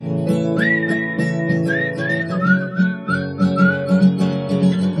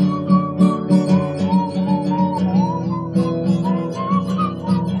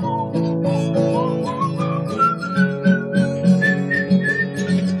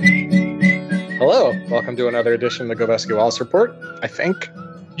Welcome to another edition of the Gobeski Wallace Report, I think.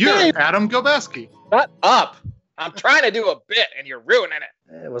 You're Adam Gobeski. Shut up! I'm trying to do a bit, and you're ruining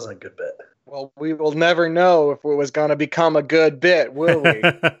it. It wasn't a good bit. Well, we will never know if it was going to become a good bit, will we?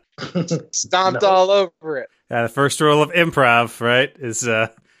 Stomped all over it. Yeah, the first rule of improv, right, is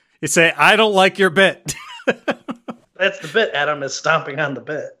you say, I don't like your bit. That's the bit, Adam, is stomping on the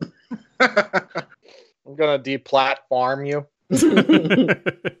bit. I'm going to deplatform you.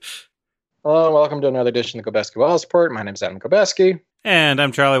 Hello, and welcome to another edition of the Gobeski Wallace Report. My name is Adam Gobeski. And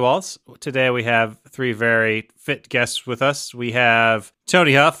I'm Charlie Wallace. Today we have three very fit guests with us. We have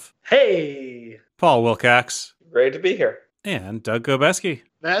Tony Huff. Hey! Paul Wilcox. Great to be here. And Doug Gobeski.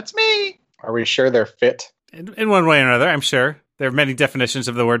 That's me. Are we sure they're fit? In one way or another, I'm sure. There are many definitions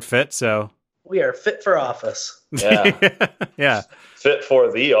of the word fit, so... We are fit for office. Yeah. Yeah. Fit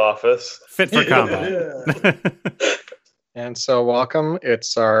for the office. Fit for combat. And so welcome.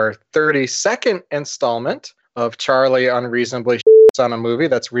 It's our 32nd installment of Charlie unreasonably shits on a movie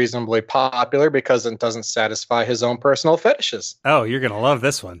that's reasonably popular because it doesn't satisfy his own personal fetishes. Oh, you're going to love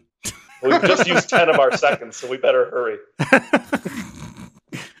this one. We've just used 10 of our seconds, so we better hurry.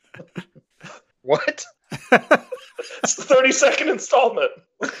 What? It's the 32nd installment.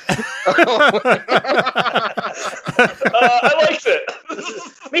 I liked it.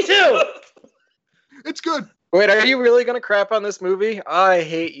 Me too. It's good. Wait, are you really going to crap on this movie? I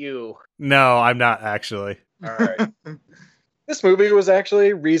hate you. No, I'm not actually. All right. This movie was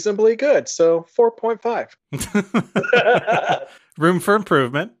actually reasonably good, so 4.5. Room for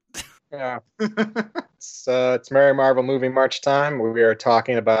improvement. Yeah. It's Merry Marvel Movie March time. We are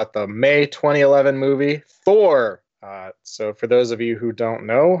talking about the May 2011 movie, Thor. So for those of you who don't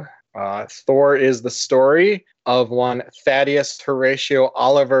know, Thor is the story of one Thaddeus Horatio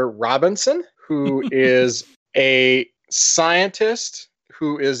Oliver Robinson, who is a scientist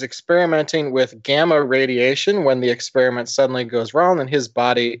who is experimenting with gamma radiation when the experiment suddenly goes wrong and his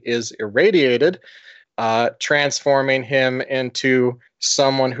body is irradiated, transforming him into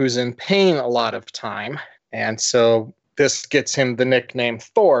someone who's in pain a lot of time. And so this gets him the nickname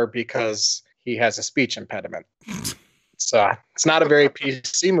Thor because he has a speech impediment. So it's not a very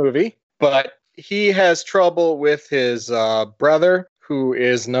PC movie, but he has trouble with his brother, who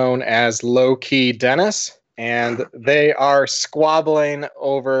is known as Low-Key Dennis, and they are squabbling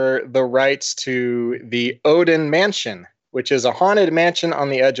over the rights to the Odin Mansion, which is a haunted mansion on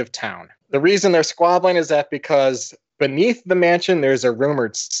the edge of town. The reason they're squabbling is that because beneath the mansion, there's a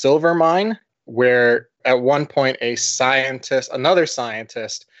rumored silver mine where at one point another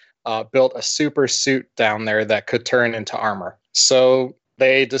scientist, built a super suit down there that could turn into armor. So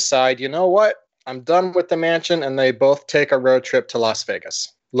they decide, you know what? I'm done with the mansion, and they both take a road trip to Las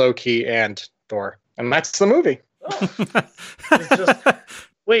Vegas. Loki and Thor. And that's the movie. Oh.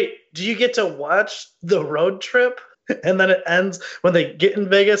 Wait, do you get to watch the road trip and then it ends when they get in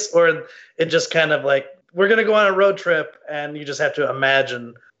Vegas? Or it just kind of like, we're going to go on a road trip and you just have to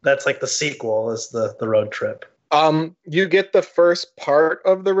imagine that's like the sequel is the road trip? You get the first part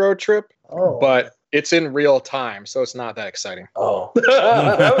of the road trip, but it's in real time, so it's not that exciting. Oh.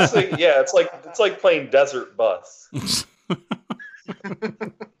 I was thinking, yeah, it's like playing Desert Bus.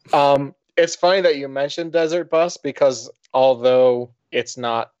 It's funny that you mentioned Desert Bus because although it's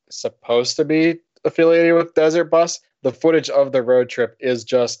not supposed to be affiliated with Desert Bus, the footage of the road trip is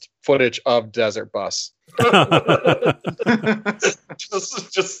just footage of Desert Bus.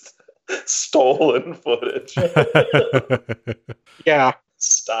 just stolen footage. Yeah.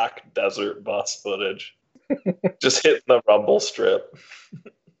 Stock Desert Bus footage. Just hitting the rumble strip.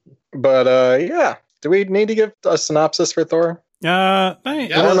 But yeah. Do we need to give a synopsis for Thor? I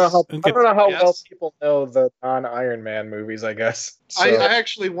don't know how well people know the non-Iron Man movies, I guess. So. I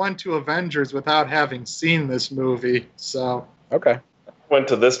actually went to Avengers without having seen this movie, so... Okay. Went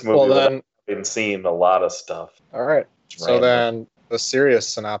to this movie without having seen a lot of stuff. All right. So then, the serious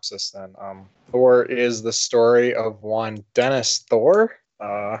synopsis then. Thor is the story of one Dennis Thor,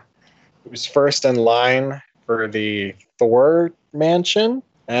 who's first in line for the Thor mansion,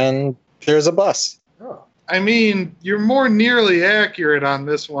 and there's a bus. Oh. I mean, you're more nearly accurate on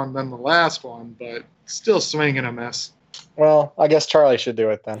this one than the last one, but still swing and a miss. Well, I guess Charlie should do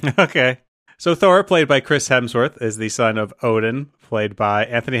it then. Okay. So Thor, played by Chris Hemsworth, is the son of Odin, played by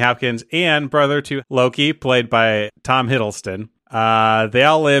Anthony Hopkins, and brother to Loki, played by Tom Hiddleston. They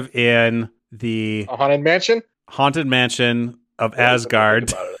all live in the haunted mansion of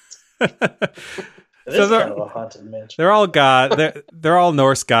Asgard. It is kind of a haunted mansion. They're all they're all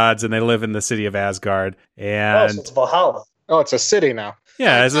Norse gods, and they live in the city of Asgard. And so it's Valhalla. Oh, it's a city now.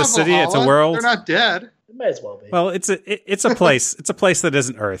 Yeah, it's a city. Valhalla. It's a world. They're not dead. It may as well be. Well, it's a place. It's a place that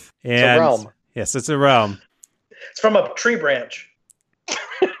isn't Earth. And it's a realm. Yes, it's a realm. It's from a tree branch.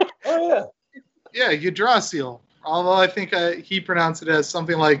 Oh, yeah. Yeah, Yggdrasil. Although I think he pronounced it as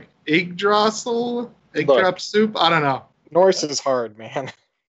something like Yggdrasil, egg Look. drop soup. I don't know. Norse is hard, man.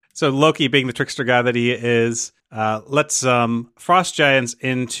 So Loki, being the trickster guy that he is, lets some frost giants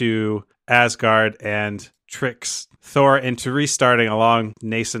into Asgard and tricks Thor into restarting a long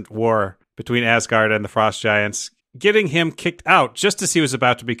nascent war between Asgard and the frost giants, getting him kicked out just as he was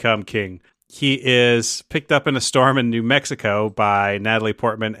about to become king. He is picked up in a storm in New Mexico by Natalie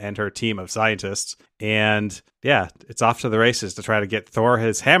Portman and her team of scientists. And yeah, it's off to the races to try to get Thor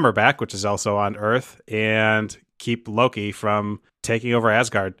his hammer back, which is also on Earth, and keep Loki from taking over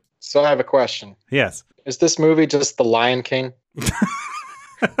Asgard. So I have a question. Yes. Is this movie just The Lion King?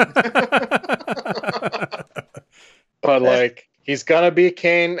 But like, he's gonna be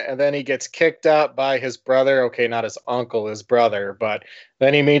king, and then he gets kicked out by his brother. Okay, not his uncle, his brother. But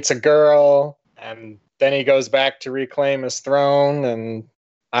then he meets a girl, and then he goes back to reclaim his throne. And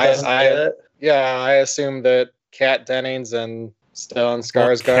I assume that Kat Dennings and Stellan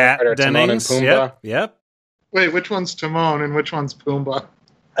Skarsgård are Timon and Pumbaa. Yep. Wait, which one's Timon and which one's Pumbaa?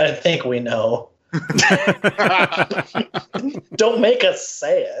 I think we know. Don't make us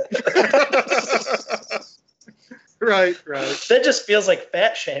say it. Right. That just feels like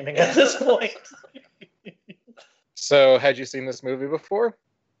fat shaming at this point. So, had you seen this movie before?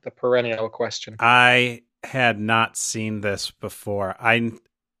 The perennial question. I had not seen this before.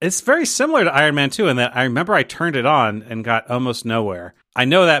 It's very similar to Iron Man 2 in that I remember I turned it on and got almost nowhere. I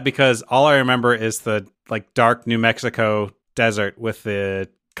know that because all I remember is the like dark New Mexico desert with the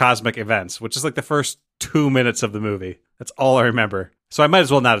cosmic events, which is like the first 2 minutes of the movie. That's all I remember. So I might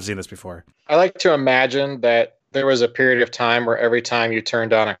as well not have seen this before. I like to imagine that there was a period of time where every time you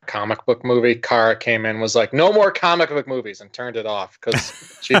turned on a comic book movie, Kara came in and was like, no more comic book movies, and turned it off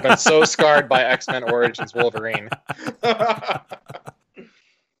because she'd been so scarred by X-Men Origins Wolverine.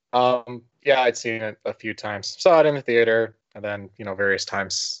 Yeah, I'd seen it a few times. Saw it in the theater, and then, various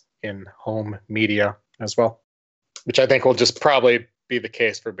times in home media as well, which I think will just probably be the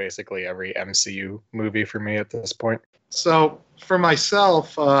case for basically every MCU movie for me at this point. So for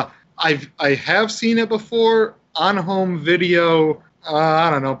myself, I have seen it before on home video. I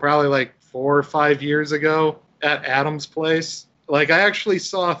don't know, probably like 4 or 5 years ago at Adam's place. Like I actually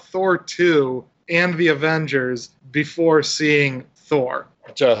saw Thor 2 and the Avengers before seeing Thor.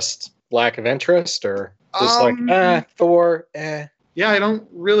 Just lack of interest, or just Thor, Yeah, I don't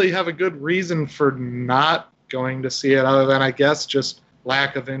really have a good reason for not going to see it other than, I guess, just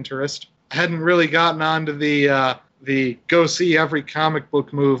lack of interest. I hadn't really gotten onto the go see every comic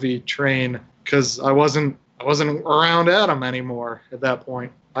book movie train because I wasn't around Adam anymore at that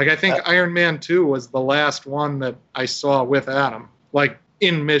point. Like I think Iron Man 2 was the last one that I saw with Adam, like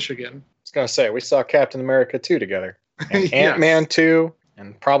in Michigan. I was gonna say we saw Captain America 2 together, and Yes. Ant-Man 2,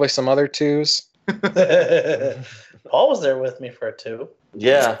 and probably some other 2s. Paul was there with me for a 2.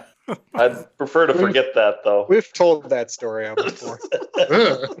 Yeah. I'd prefer to forget that, though. We've told that story on before.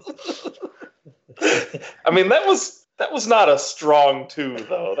 I mean, that was not a strong 2,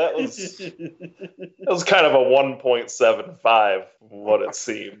 though. That was kind of a 1.75, what it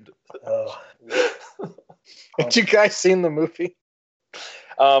seemed. Oh. Had you guys seen the movie?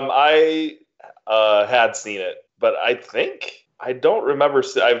 I had seen it, but I don't remember.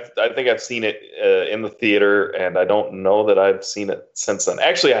 I think I've seen it in the theater, and I don't know that I've seen it since then.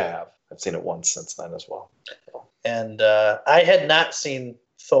 Actually, I have. I've seen it once since then as well. And I had not seen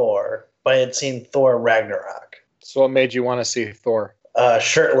Thor, but I had seen Thor Ragnarok. So what made you want to see Thor?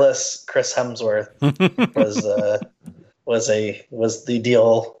 Shirtless Chris Hemsworth was the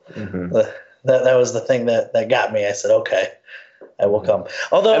deal. Mm-hmm. That was the thing that got me. I said, okay, I will come.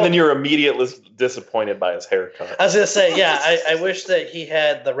 Although, and then you're immediately disappointed by his haircut. I was gonna say, yeah, I wish that he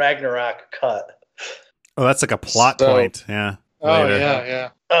had the Ragnarok cut. Oh, that's like a plot point. Yeah. Oh, Later. yeah.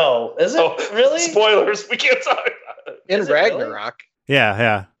 Oh, is it really? Spoilers. We can't talk about it. In Is it really? Ragnarok,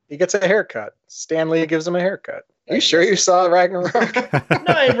 Yeah. he gets a haircut. Stan Lee gives him a haircut. Are you sure you saw Ragnarok?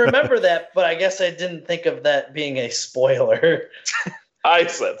 No, I remember that, but I guess I didn't think of that being a spoiler. I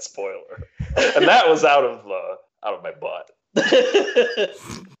said spoiler, and that was out of my butt.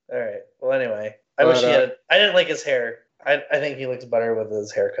 All right. Well, anyway, I wish he had. I didn't like his hair. I think he looks better with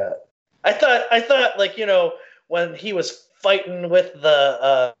his haircut. I thought, like, when he was fighting with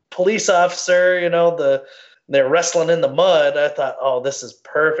the police officer, they're wrestling in the mud. I thought, oh, this is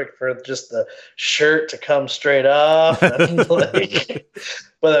perfect for just the shirt to come straight off. And but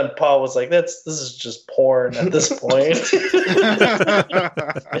then Paul was like, this is just porn at this point.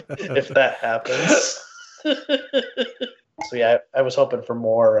 If that happens. So yeah, I was hoping for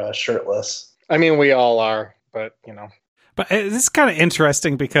more shirtless. I mean, we all are, but But this is kind of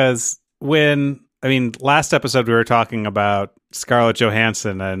interesting because last episode we were talking about Scarlett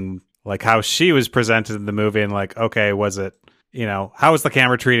Johansson and like how she was presented in the movie and like, okay, was it, how was the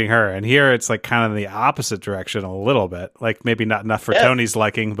camera treating her? And here it's like kind of the opposite direction a little bit, like maybe not enough for Tony's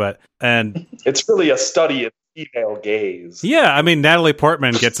liking, and it's really a study in female gaze. Yeah. I mean, Natalie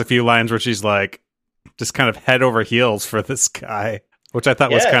Portman gets a few lines where she's like just kind of head over heels for this guy, which I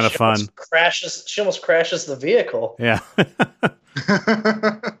thought was kind of fun. She almost crashes the vehicle. Yeah.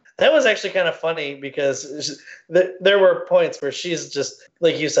 That was actually kind of funny because there were points where she's just,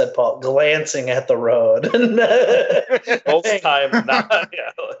 like you said, Paul, glancing at the road. Most time, not.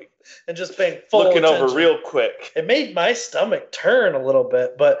 Yeah, and just paying full looking attention. over real quick. It made my stomach turn a little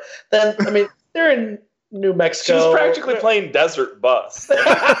bit. But then, I mean, they're in New Mexico. She was practically playing Desert Bus.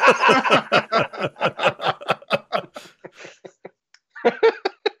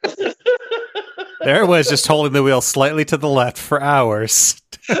 There it was, just holding the wheel slightly to the left for hours.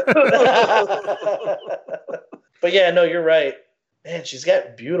 But yeah, no, you're right. Man, she's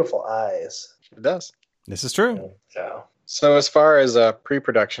got beautiful eyes. She does. This is true. Yeah. So as far as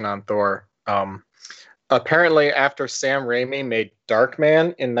pre-production on Thor, apparently after Sam Raimi made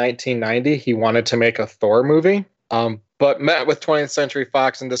Darkman in 1990, he wanted to make a Thor movie, but met with 20th Century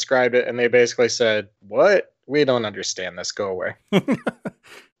Fox and described it, and they basically said, "What? We don't understand this. Go away."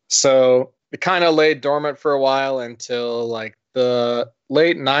 So it kind of laid dormant for a while until like the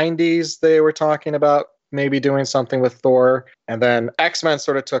late 90s. They were talking about maybe doing something with Thor, and then X-Men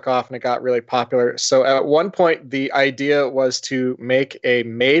sort of took off and it got really popular. So at one point the idea was to make a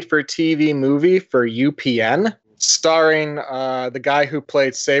made-for-TV movie for UPN starring the guy who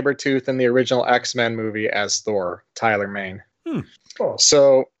played Sabretooth in the original X-Men movie as Thor, Tyler Mane. Cool.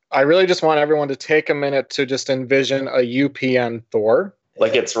 So I really just want everyone to take a minute to just envision a UPN Thor.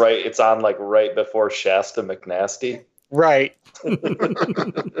 Like it's on like right before Shasta McNasty. Right.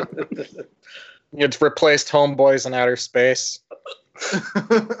 It's replaced Homeboys in Outer Space.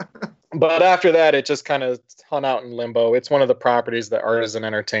 But after that, it just kind of hung out in limbo. It's one of the properties that Artisan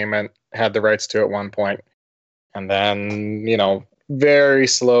Entertainment had the rights to at one point. And then, very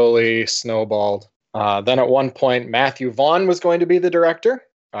slowly snowballed. Then at one point, Matthew Vaughn was going to be the director,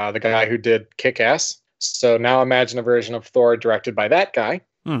 the guy who did Kick-Ass. So now imagine a version of Thor directed by that guy.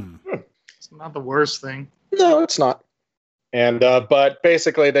 It's not the worst thing. No, it's not. And but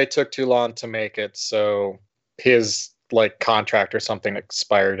basically they took too long to make it, so his contract or something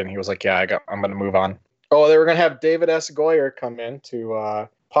expired, and he was like, "Yeah, I'm going to move on." Oh, they were going to have David S. Goyer come in to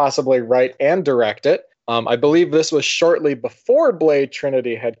possibly write and direct it. I believe this was shortly before Blade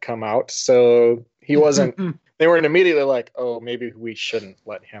Trinity had come out, so he wasn't. They weren't immediately like, "Oh, maybe we shouldn't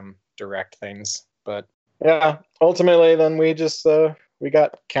let him direct things." But yeah, ultimately, then we just we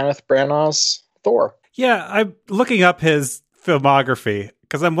got Kenneth Branagh's Thor. Yeah, I'm looking up his filmography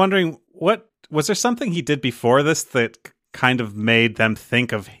because I'm wondering, was there something he did before this that kind of made them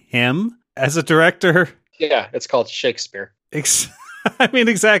think of him as a director? Yeah, it's called Shakespeare. I mean,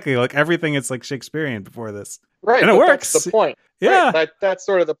 exactly. Like everything, it's like Shakespearean before this, right? And it works. That's the point. Yeah, right? That's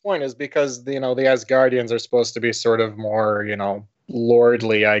sort of the point, is because the Asgardians are supposed to be sort of more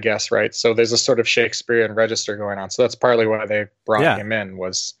lordly, I guess, right? So there's a sort of Shakespearean register going on. So that's partly why they brought him in,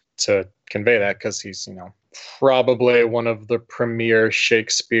 was to convey that, because he's probably one of the premier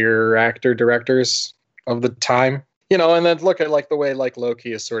Shakespeare actor directors of the time. And then look at the way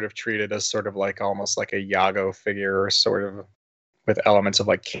Loki is sort of treated as sort of almost like a Iago figure, or sort of with elements of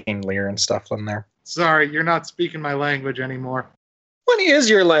King Lear and stuff in there. Sorry, you're not speaking my language anymore. What is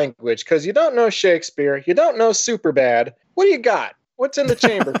your language? Because you don't know Shakespeare, you don't know Superbad. What do you got? What's in the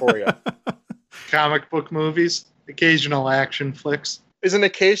chamber for you? Comic book movies, occasional action flicks. Is an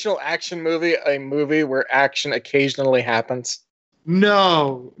occasional action movie a movie where action occasionally happens?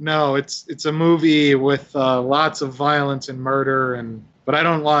 No, it's a movie with lots of violence and murder, but I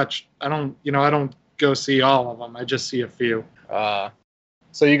don't go see all of them. I just see a few.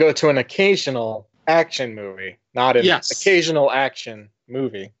 So you go to an occasional action movie, not an occasional action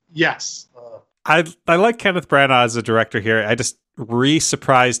movie. Yes. I like Kenneth Branagh as a director here. I just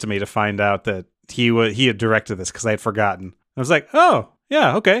surprised me to find out that he had directed this, because I had forgotten. I was like, oh,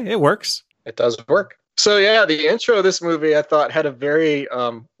 yeah, okay, it works. It does work. So, yeah, the intro of this movie, I thought, had a very,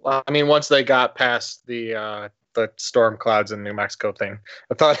 once they got past the storm clouds in New Mexico thing,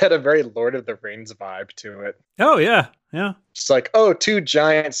 I thought it had a very Lord of the Rings vibe to it. Oh, yeah, yeah. It's like, two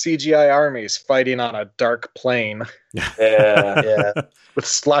giant CGI armies fighting on a dark plain. Yeah.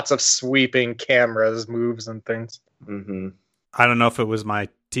 With lots of sweeping cameras, moves, and things. Mm-hmm. I don't know if it was my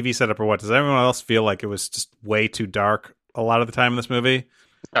TV setup or what. Does everyone else feel like it was just way too dark a lot of the time in this movie?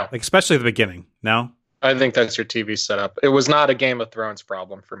 No. Like, especially the beginning. No? I think that's your TV setup. It was not a Game of Thrones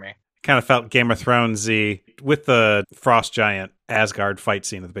problem for me. Kind of felt Game of Thrones-y with the frost giant Asgard fight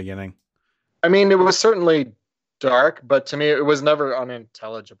scene at the beginning. I mean, it was certainly dark, but to me, it was never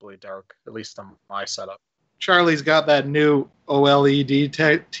unintelligibly dark, at least on my setup. Charlie's got that new OLED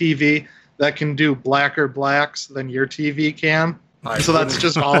TV that can do blacker blacks than your TV can. So that's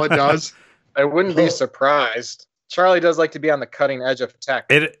just all it does. I wouldn't be surprised. Charlie does like to be on the cutting edge of tech.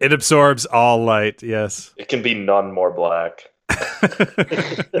 It absorbs all light, yes. It can be none more black.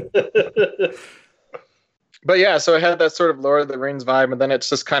 But yeah, so it had that sort of Lord of the Rings vibe, and then it's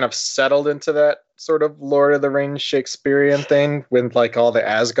just kind of settled into that sort of Lord of the Rings Shakespearian thing with like all the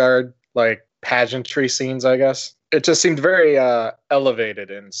Asgard like pageantry scenes, I guess. It just seemed very elevated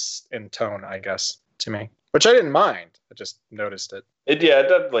in tone, I guess, to me, which I didn't mind. I just noticed it. It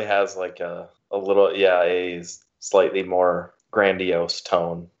definitely has like a slightly more grandiose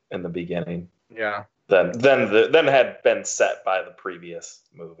tone in the beginning. Yeah. Than had been set by the previous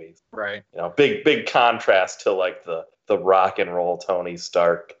movies. Right. You know, big contrast to like the rock and roll Tony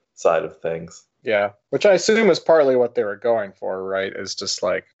Stark side of things. Yeah, which I assume is partly what they were going for, right? Is just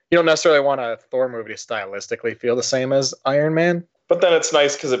like, you don't necessarily want a Thor movie to stylistically feel the same as Iron Man. But then it's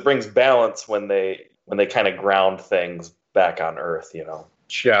nice because it brings balance when they kind of ground things back on Earth, you know.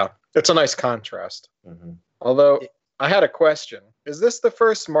 Yeah, it's a nice contrast. Mm-hmm. Although, I had a question. Is this the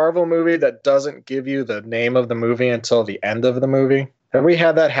first Marvel movie that doesn't give you the name of the movie until the end of the movie? Have we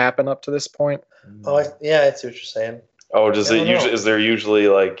had that happen up to this point? Oh, I see what you're saying. Oh, is there usually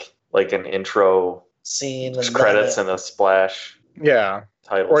like an intro scene and credits and a splash? Yeah.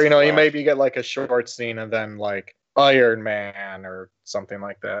 Title or, you splash. maybe get like a short scene and then like Iron Man or something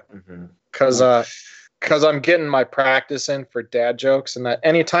like that. Because I'm getting my practice in for dad jokes, and that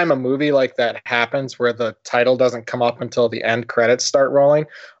anytime a movie like that happens where the title doesn't come up until the end credits start rolling,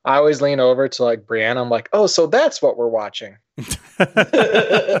 I always lean over to like Brianna. I'm like, oh, so that's what we're watching.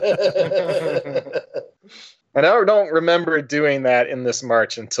 And I don't remember doing that in this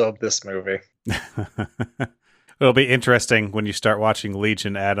March until this movie. It'll be interesting when you start watching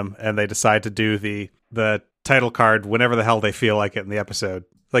Legion, Adam, and they decide to do the title card whenever the hell they feel like it in the episode.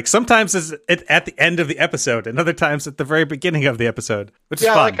 Like sometimes it's at the end of the episode, and other times at the very beginning of the episode, which is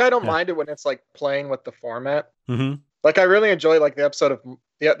fun. Like I don't mind it when it's like playing with the format. Mm-hmm. Like I really enjoy like the episode of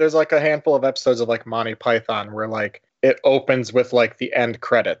there's like a handful of episodes of like Monty Python where like it opens with like the end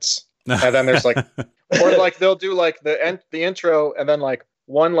credits, and then there's like or like they'll do like the intro and then like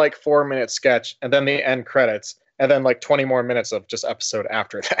one like 4-minute sketch and then the end credits and then like 20 more minutes of just episode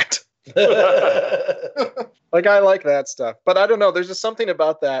after that. Like I like that stuff, but I don't know. There's just something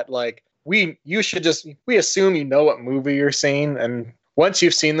about that. Like we assume you know what movie you're seeing, and once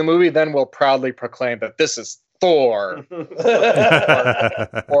you've seen the movie, then we'll proudly proclaim that this is Thor,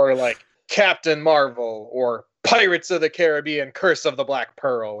 or like Captain Marvel, or Pirates of the Caribbean: Curse of the Black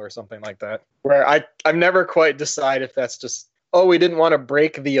Pearl, or something like that. Where I've never quite decided if that's just we didn't want to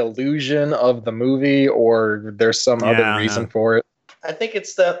break the illusion of the movie, or there's some other reason for it. I think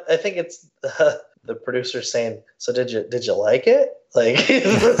it's the producer saying, "So did you like it? Like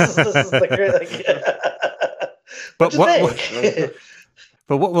this is the great like."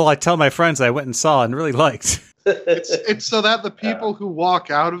 But what will I tell my friends I went and saw and really liked? It's so that the people who walk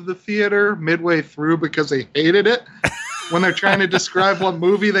out of the theater midway through because they hated it, when they're trying to describe what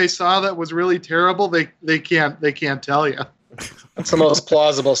movie they saw that was really terrible, they can't tell you. That's the most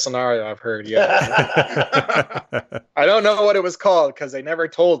plausible scenario I've heard yet. I don't know what it was called because they never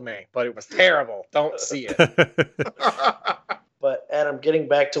told me, but it was terrible. Don't see it. But Adam, getting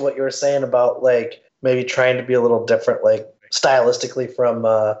back to what you were saying about like maybe trying to be a little different, like stylistically from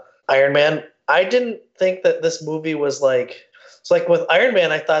Iron Man, I didn't think that this movie was like. It's like with Iron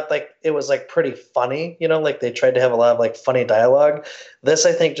Man, I thought like it was like pretty funny, you know, like they tried to have a lot of like funny dialogue. This,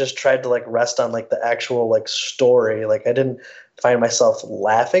 I think, just tried to like rest on like the actual like story. Like I didn't find myself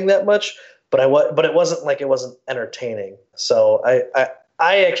laughing that much, but it wasn't like it wasn't entertaining. So I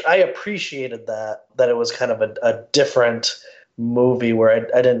appreciated that it was kind of a different movie where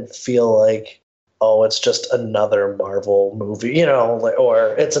I didn't feel like, oh, it's just another Marvel movie, you know, like, or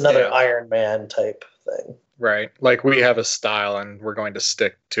it's another Iron Man type thing. Right. Like we have a style and we're going to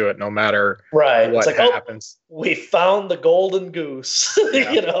stick to it no matter what it's like, happens. We found the golden goose,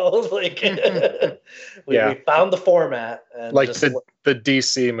 you know, like we found the format. And like just, the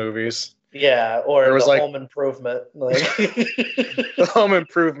DC movies. Yeah. Or there was the Home Improvement. Like the Home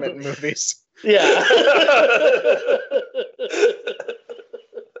Improvement movies. Yeah.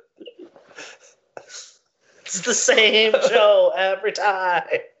 It's the same show every time.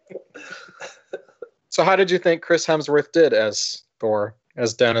 So how did you think Chris Hemsworth did as Thor?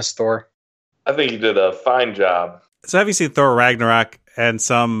 as Dennis Thor. I think he did a fine job. So having seen Thor Ragnarok and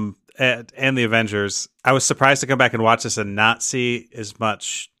the Avengers, I was surprised to come back and watch this and not see as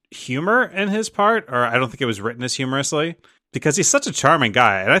much humor in his part, or I don't think it was written as humorously, because he's such a charming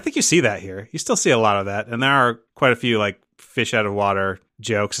guy. And I think you see that here. You still see a lot of that. And there are quite a few like fish out of water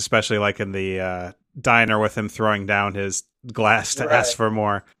jokes, especially like in the diner with him throwing down his glass to ask for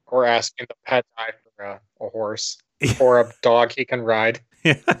more. Or asking the pet guy for a horse or a dog he can ride.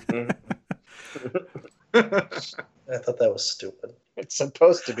 Yeah. I thought that was stupid. It's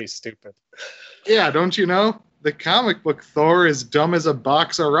supposed to be stupid. Yeah, don't you know? The comic book Thor is dumb as a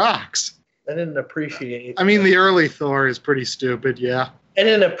box of rocks. I didn't appreciate. I mean, the early Thor is pretty stupid, yeah. I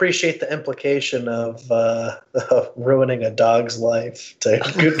didn't appreciate the implication of ruining a dog's life to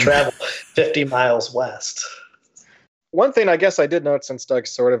travel 50 miles west. One thing I guess I did note, since Doug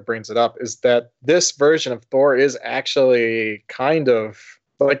sort of brings it up, is that this version of Thor is actually kind of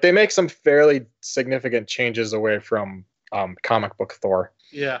like they make some fairly significant changes away from comic book Thor.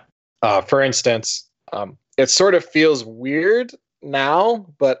 Yeah. For instance, it sort of feels weird now,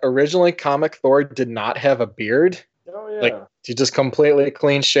 but originally comic Thor did not have a beard. Oh, yeah. Like, he just completely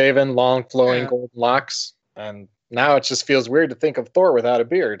clean shaven, long flowing golden locks. And now it just feels weird to think of Thor without a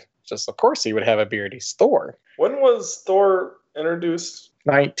beard. Just, of course he would have a beard. He's Thor. When was Thor introduced?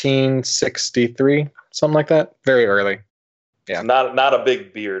 1963, something like that. Very early. Yeah. Not a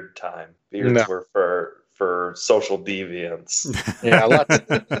big beard time. Beards were for social deviants. Yeah,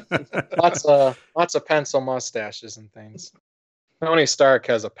 lots of pencil mustaches and things. Tony Stark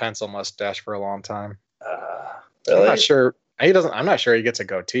has a pencil mustache for a long time. Really? I'm not sure. I'm not sure he gets a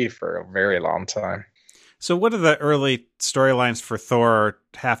goatee for a very long time. So what do the early storylines for Thor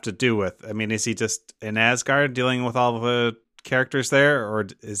have to do with? I mean, is he just in Asgard dealing with all the characters there, or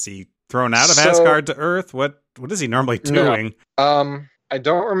is he thrown out of Asgard to Earth? What is he normally doing? No. I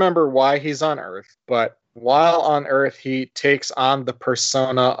don't remember why he's on Earth, but while on Earth, he takes on the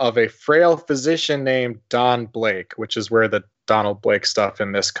persona of a frail physician named Don Blake, which is where the Donald Blake stuff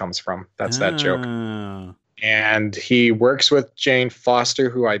in this comes from. That's that joke. And he works with Jane Foster,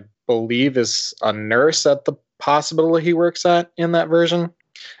 who I believe is a nurse at the hospital he works at in that version.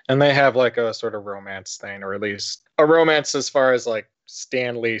 And they have like a sort of romance thing, or at least a romance as far as like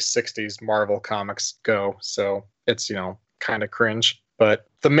Stan Lee 60s Marvel comics go. So it's, kind of cringe. But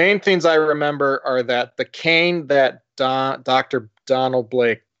the main things I remember are that the cane that Dr. Donald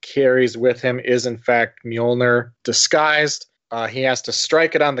Blake carries with him is in fact Mjolnir disguised. He has to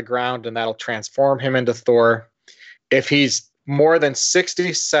strike it on the ground, and that'll transform him into Thor. If he's more than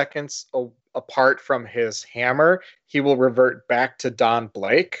 60 seconds apart from his hammer, he will revert back to Don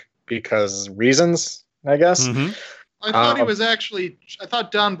Blake because reasons, I guess. Mm-hmm. I thought I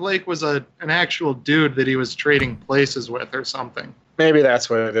thought Don Blake was an actual dude that he was trading places with or something. Maybe that's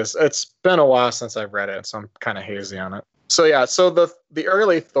what it is. It's been a while since I've read it, so I'm kind of hazy on it. So yeah, so the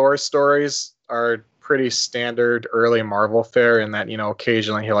early Thor stories are pretty standard early Marvel fare in that,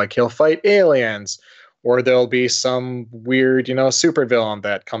 occasionally he'll fight aliens, or there'll be some weird, supervillain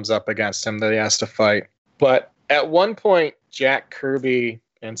that comes up against him that he has to fight. But at one point, Jack Kirby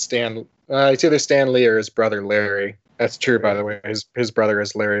and it's either Stan Lee or his brother Larry. That's true, by the way. His brother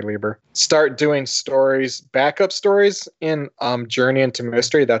is Larry Lieber. Start doing backup stories in Journey into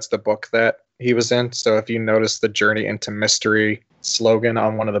Mystery. That's the book that he was in. So if you notice the Journey into Mystery slogan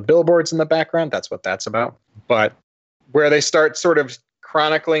on one of the billboards in the background, that's what that's about. But where they start sort of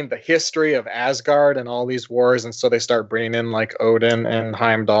chronicling the history of Asgard and all these wars, and so they start bringing in like Odin and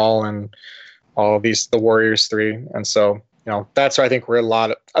Heimdall and all of these, the Warriors 3, and so that's where I think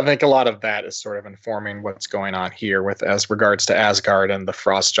a lot of that is sort of informing what's going on here with as regards to Asgard and the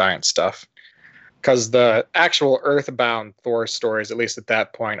Frost Giant stuff. Because the actual Earthbound Thor stories, at least at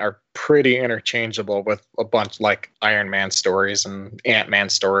that point, are pretty interchangeable with a bunch like Iron Man stories and Ant-Man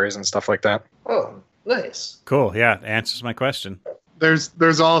stories and stuff like that. Oh, nice. Cool. Yeah, answers my question.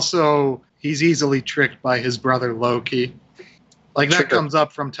 There's also, he's easily tricked by his brother Loki. Like that comes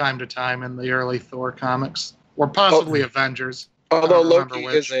up from time to time in the early Thor comics. Or possibly Avengers. Although Loki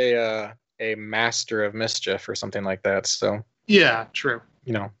is a master of mischief or something like that. So yeah, true.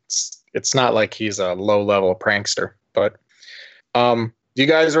 It's not like he's a low-level prankster. But do you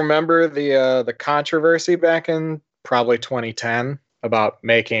guys remember the controversy back in probably 2010 about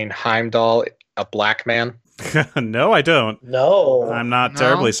making Heimdall a black man? No, I don't. No. I'm not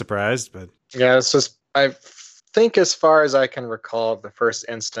terribly surprised, but yeah, it's just I think as far as I can recall, the first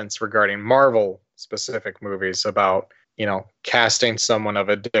instance regarding Marvel specific movies about casting someone of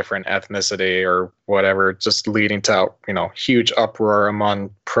a different ethnicity or whatever, just leading to huge uproar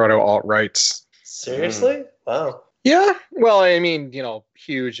among proto alt-rights. Seriously? Wow. Yeah. Well, I mean,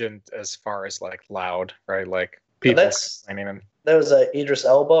 huge and as far as like loud, right? Like people complaining and that was Idris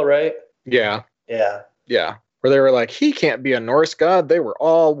Elba, right? yeah. Yeah. Yeah. Where they were like, he can't be a Norse god. They were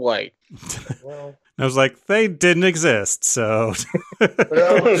all white. Well, I was like, they didn't exist, so. Wait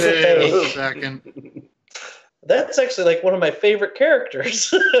a second. that's actually like one of my favorite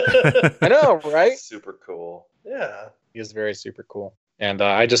characters. I know, right? Super cool. Yeah. He is very super cool. And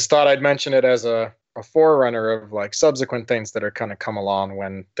I just thought I'd mention it as a forerunner of like subsequent things that are kind of come along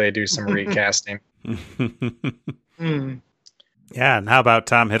when they do some recasting. Yeah, and how about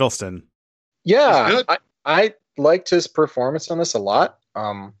Tom Hiddleston? Yeah, I liked his performance on this a lot.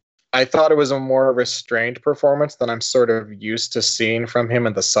 I thought it was a more restrained performance than I'm sort of used to seeing from him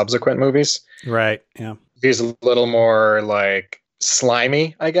in the subsequent movies. Right, yeah. He's a little more like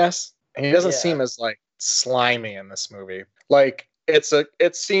slimy, I guess. And he doesn't seem as like slimy in this movie. Like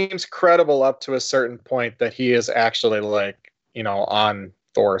it seems credible up to a certain point that he is actually like, on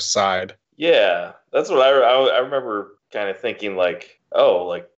Thor's side. Yeah, that's what I remember kind of thinking like, oh,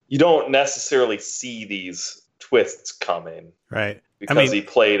 like you don't necessarily see these twists coming. Right. Because he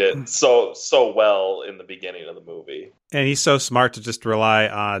played it so well in the beginning of the movie. And he's so smart to just rely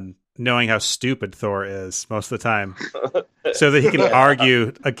on knowing how stupid Thor is most of the time. So that he can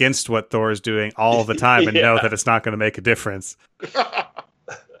argue against what Thor is doing all the time and know that it's not going to make a difference.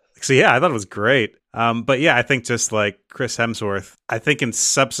 So yeah, I thought it was great. But yeah, I think just like Chris Hemsworth, I think in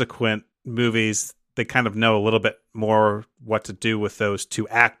subsequent movies, they kind of know a little bit more what to do with those two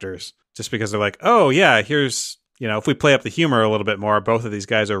actors. Just because they're like, oh yeah, here's... if we play up the humor a little bit more, both of these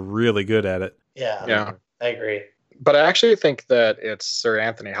guys are really good at it. Yeah, I agree. But I actually think that it's Sir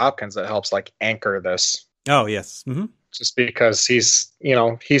Anthony Hopkins that helps like anchor this. Oh, yes. Mm-hmm. Just because he's,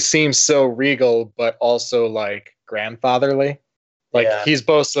 he seems so regal, but also like grandfatherly. Like he's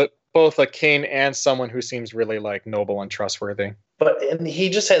both a king and someone who seems really like noble and trustworthy. And he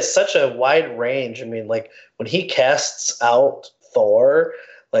just has such a wide range. I mean, like when he casts out Thor,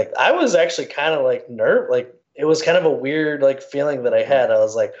 like I was actually kind of like like it was kind of a weird like feeling that I had. I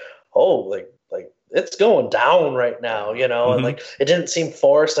was like, oh, like it's going down right now, and like it didn't seem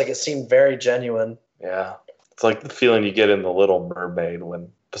forced. Like it seemed very genuine. Yeah, it's like the feeling you get in The Little Mermaid when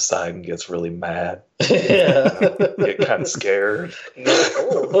Poseidon gets really mad. Yeah, get kind of scared.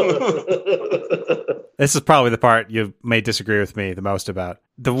 This is probably the part you may disagree with me the most about.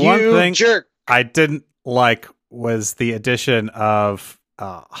 The one thing jerk. I didn't like was the addition of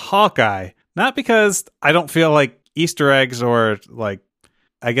Hawkeye. Not because I don't feel like Easter eggs or like,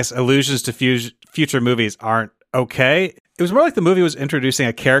 I guess, allusions to future movies aren't okay. It was more like the movie was introducing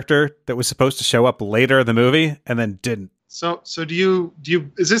a character that was supposed to show up later in the movie and then didn't. So do you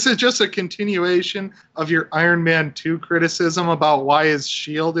is this just a continuation of your Iron Man 2 criticism about why is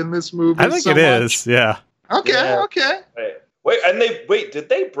S.H.I.E.L.D. in this movie? I think it is, yeah. Okay. Wait, did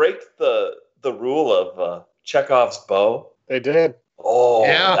they break the rule of Chekhov's bow? They did. Oh,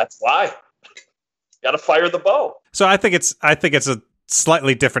 yeah. That's why. Got to fire the bow. So I think it's a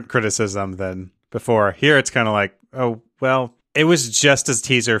slightly different criticism than before. Here it's kind of like, oh, well, it was just a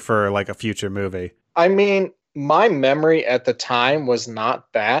teaser for like a future movie. I mean, my memory at the time was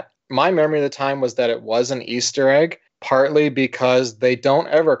not that. My memory at the time was that it was an Easter egg, partly because they don't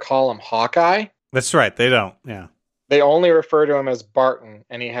ever call him Hawkeye. That's right. They don't. Yeah. They only refer to him as Barton,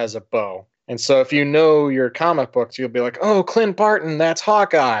 and he has a bow. And so if you know your comic books, you'll be like, oh, Clint Barton, that's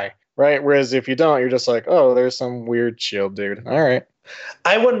Hawkeye. Right? Whereas if you don't, you're just like, oh, there's some weird S.H.I.E.L.D. dude. All right.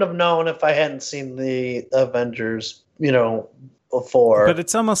 I wouldn't have known if I hadn't seen the Avengers, before. But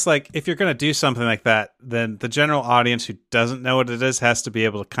it's almost like if you're going to do something like that, then the general audience who doesn't know what it is has to be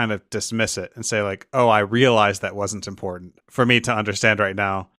able to kind of dismiss it and say like, oh, I realized that wasn't important for me to understand right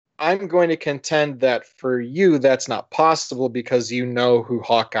now. I'm going to contend that for you, that's not possible because you know who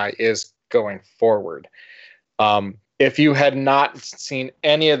Hawkeye is going forward. If you had not seen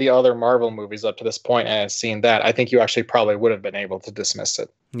any of the other Marvel movies up to this point and had seen that, I think you actually probably would have been able to dismiss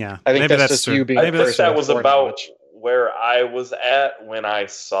it. Yeah. I think that's just true. You being I think that was about where I was at when I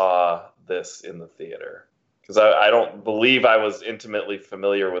saw this in the theater. Because I don't believe I was intimately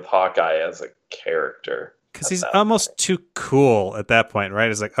familiar with Hawkeye as a character. Because he's almost too cool at that point, right?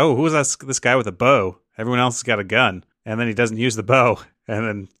 It's like, oh, who's this guy with a bow? Everyone else has got a gun. And then he doesn't use the bow. And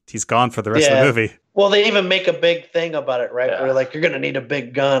then he's gone for the rest of the movie. Well, they even make a big thing about it, right? Yeah. Where like, you're going to need a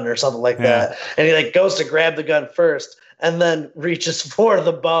big gun or something like that. And he like goes to grab the gun first and then reaches for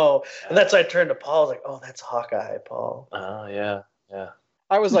the bow. And that's why I turned to Paul. I was like, oh, that's Hawkeye, Paul. Oh, yeah. Yeah.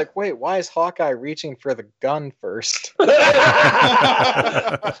 I was like, wait, why is Hawkeye reaching for the gun first? I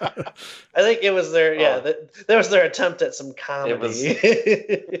think it was their that was their attempt at some comedy.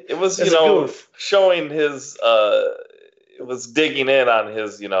 It was It's a goof. showing his it was digging in on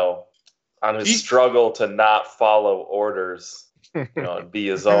his on his struggle to not follow orders, and be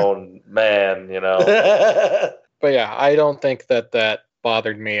his own man, But yeah, I don't think that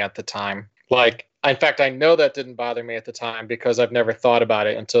bothered me at the time. Like, in fact, I know that didn't bother me at the time because I've never thought about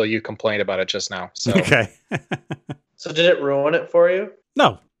it until you complained about it just now. So Okay. So did it ruin it for you?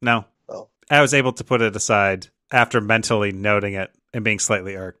 No. Oh. I was able to put it aside after mentally noting it and being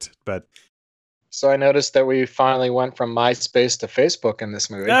slightly irked. But So I noticed that we finally went from MySpace to Facebook in this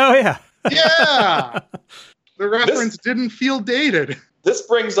movie. oh yeah, Yeah. The reference didn't feel dated. This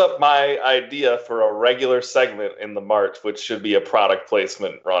brings up my idea for a regular segment in the March, which should be a product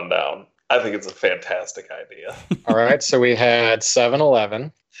placement rundown. I think it's a fantastic idea. All right, so we had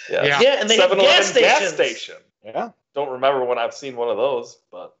 7-Eleven. Yeah. Yeah, and they have 7-Eleven gas gas station. Yeah. Don't remember when I've seen one of those,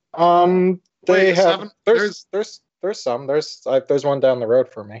 but They Wait, have there's some. There's one down the road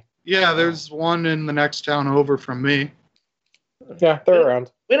for me. Yeah, there's one in the next town over from me. Yeah, they're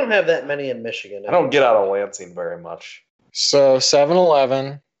around. We don't have that many in Michigan. I don't get out of Lansing very much. So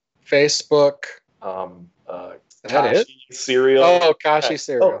 7-Eleven, Facebook. That it? Kashi cereal. Oh, Kashi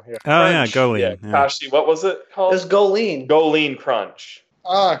cereal. Yeah. oh yeah, Crunch. go lean. Yeah, Yeah. Kashi. What was it called? There's Goleen. Go Lean Crunch.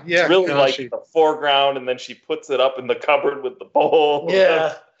 Yeah. It's really Kashi. like the foreground, and then she puts it up in the cupboard with the bowl.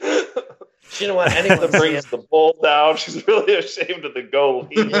 Yeah. She didn't want anyone to see brings it. the bowl down. She's really ashamed of the Go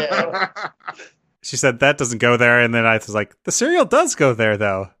Lean. Yeah. She said that doesn't go there, and then I was like, the cereal does go there,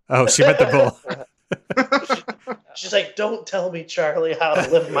 though. Oh, she meant the bowl. She's like, don't tell me, Charlie, how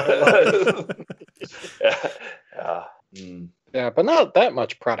to live my life. Yeah, but not that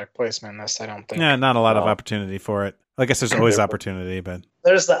much product placement in this, I don't think. Yeah, not a lot of No. opportunity for it. I guess there's always opportunity, but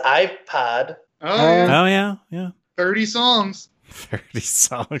There's the iPod. oh yeah, 30 songs. 30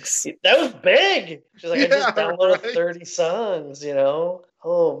 songs. That was big. She's like, I just Yeah, downloaded right. 30 songs,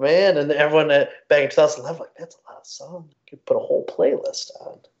 Oh, man. And everyone back in 2011, like, that's a lot of songs. You could put a whole playlist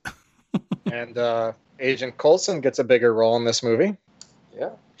on. And Agent Coulson gets a bigger role in this movie.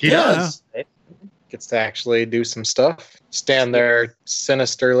 He Yeah. does. Gets to actually do some stuff. Stand there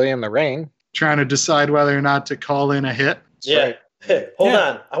sinisterly in the rain. Trying to decide whether or not to call in a hit. Yeah. Hold Yeah.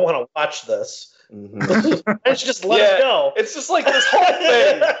 on. I want to watch this. Mhm. I should just let it go. It's just like this whole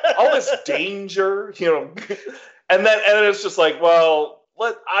thing, all this danger, and then it's just like, well,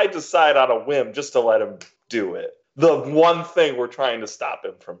 I decide on a whim just to let him do it. The one thing we're trying to stop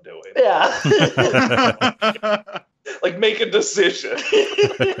him from doing. Yeah. Like, make a decision.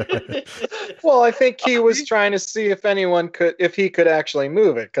 Well, I think he was trying to see if he could actually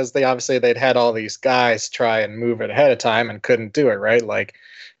move it, because they'd had all these guys try and move it ahead of time and couldn't do it, right? Like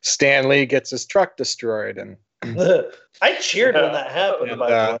Stan Lee gets his truck destroyed, and I cheered when that happened, by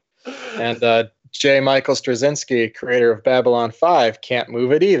the way. and J. Michael Straczynski, creator of Babylon 5, can't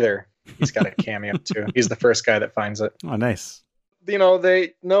move it either. He's got a cameo too. He's the first guy that finds it. Oh, nice. No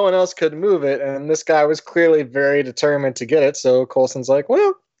one else could move it, and this guy was clearly very determined to get it. So Coulson's like,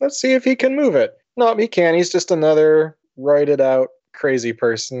 well, let's see if he can move it. No, he can't. He's just another roided out crazy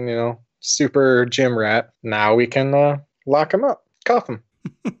person, super gym rat. Now we can lock him up, cuff him,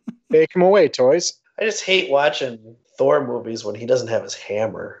 take him away, toys. I just hate watching Thor movies when he doesn't have his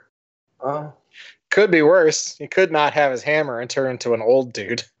hammer. Could be worse. He could not have his hammer and turn into an old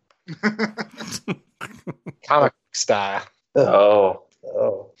dude. Comic style. Oh.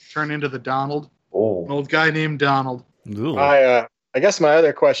 Turn into the Donald. Oh. An old guy named Donald. Ooh. I guess my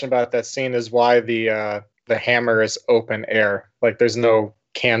other question about that scene is why the hammer is open air. Like there's no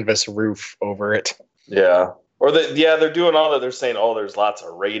canvas roof over it. Yeah. Or they're doing all that. They're saying, there's lots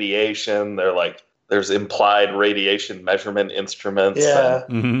of radiation. They're like, there's implied radiation measurement instruments. Yeah.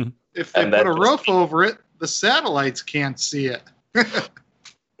 Mhm. If they And put that a roof over it, the satellites can't see it.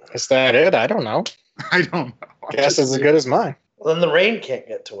 Is that it? I don't know. I don't know. Guess it's as good as mine. Well, then the rain can't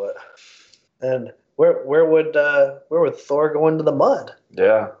get to it. And where would Thor go into the mud?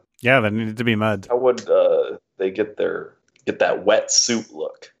 Yeah. Yeah, there needed to be mud. How would they get that wet suit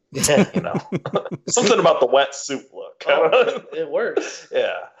look? Yeah. Something about the wet suit look. It works.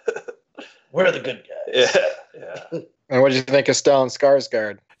 Yeah. We're the good guys. Yeah. And what did you think of Stellan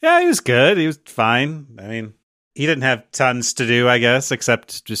Skarsgård? Yeah, he was good. He was fine. I mean, he didn't have tons to do, I guess,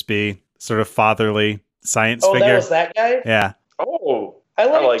 except just be sort of fatherly science Oh, figure. that was that guy? Yeah. Oh, I I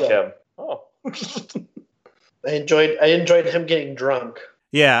liked like him. him. Oh. I enjoyed him getting drunk.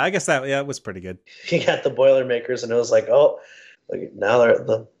 Yeah, I guess that was pretty good. He got the Boilermakers, and it was like, oh, look, now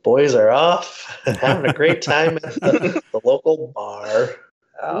the boys are off and having a great time at the local bar.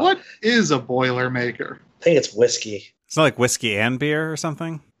 What is a boilermaker? I think it's whiskey. It's not like whiskey and beer or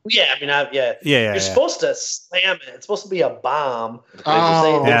something? Yeah, I mean, Yeah. You're supposed to slam it. It's supposed to be a bomb.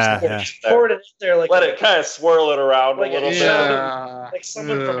 Oh, yeah. Pour it in there like Let it kind of swirl it around a little bit. Like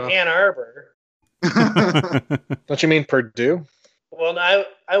someone from Ann Arbor. Don't you mean Purdue? Well,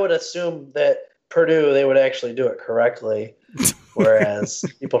 I would assume that Purdue, they would actually do it correctly, whereas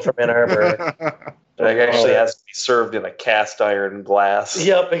people from Ann Arbor... It actually has to be served in a cast iron glass.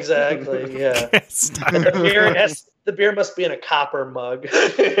 Yep, exactly, yeah. And the beer must be in a copper mug.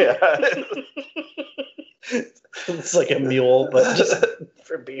 Yeah. It's like a mule, but just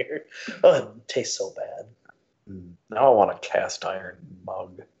for beer. Oh, it tastes so bad. Now I want a cast iron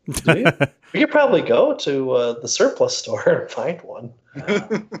mug. We could probably go to the surplus store and find one.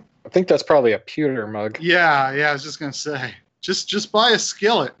 I think that's probably a pewter mug. Yeah, I was just gonna say. Just buy a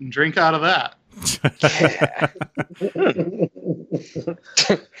skillet and drink out of that.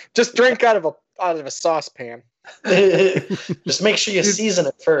 Just drink out of a saucepan. Just make sure you season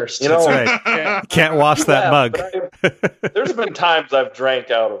it first. You know, That's right. Can't wash that mug. There's been times I've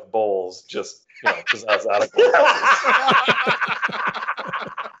drank out of bowls just because I was out of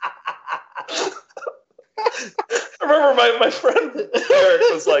I remember my friend Eric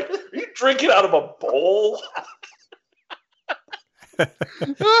was like, "Are you drinking out of a bowl?"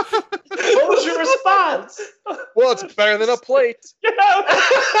 What was your response? Well, it's better than a plate.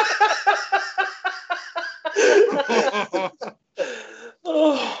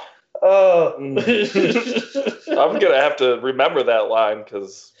 I'm gonna have to remember that line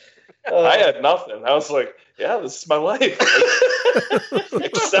because I had nothing. I was like, "Yeah, this is my life. Like,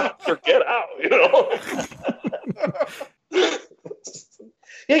 accept or get out."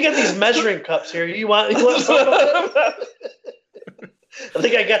 You got these measuring cups here. You want some? I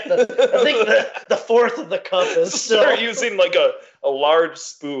think the fourth of the cup is still. Start using like a large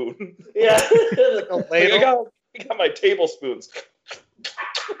spoon. Yeah. I got my tablespoons.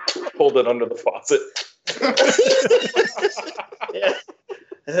 Hold it under the faucet. Yeah.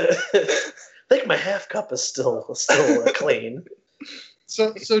 I think my half cup is still clean.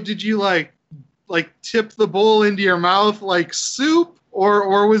 So did you like tip the bowl into your mouth like soup,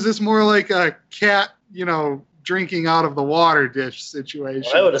 or was this more like a cat, drinking out of the water dish situation?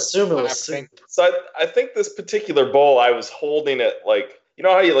 Well, I would assume it was soup. So I think this particular bowl, I was holding it like,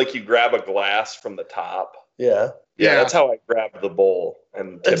 how you grab a glass from the top? Yeah. Yeah, that's how I grabbed the bowl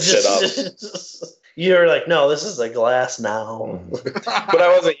and tipped it up. You're like, no, this is a glass now. But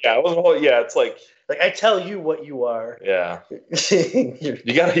I wasn't holding, it's like I tell you what you are. Yeah.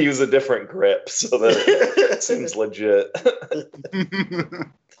 You got to use a different grip so that it seems legit.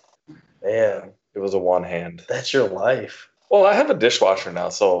 Man. It was a one hand. That's your life. Well, I have a dishwasher now,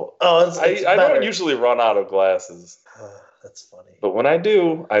 so I don't usually run out of glasses. That's funny. But when I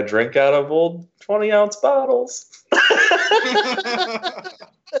do, I drink out of old 20-ounce bottles.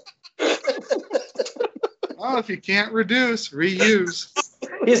 Well, if you can't reduce, reuse.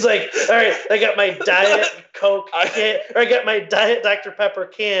 He's like, all right, I got my Diet Coke can, or I got my Diet Dr. Pepper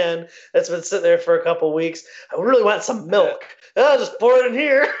can that's been sitting there for a couple weeks. I really want some milk. I'll just pour it in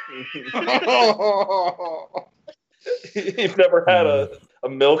here. You've never had a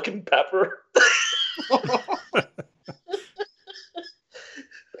milk and pepper?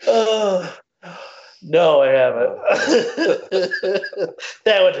 No, I haven't.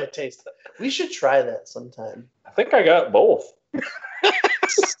 That would taste. We should try that sometime. I think I got both.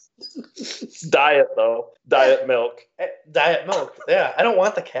 It's diet though. Diet milk. Diet milk. Yeah, I don't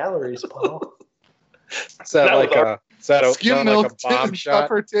want the calories, Paul. Is that like a skim milk like a bomb and shot?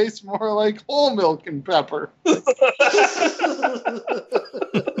 pepper tastes more like whole milk and pepper.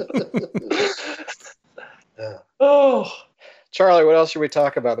 Oh, Charlie, what else should we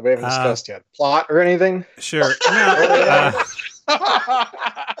talk about that we haven't discussed yet? Plot or anything? Sure.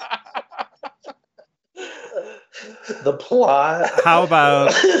 The plot. How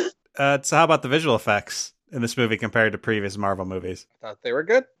about the visual effects in this movie compared to previous Marvel movies? I thought they were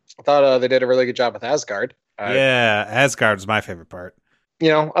good. I thought they did a really good job with Asgard. Yeah, Asgard was my favorite part.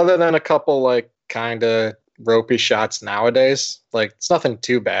 Other than a couple kind of ropey shots nowadays, it's nothing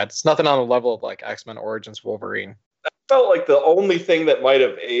too bad. It's nothing on the level of X-Men Origins Wolverine. I felt like the only thing that might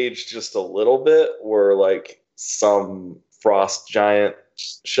have aged just a little bit were some frost giant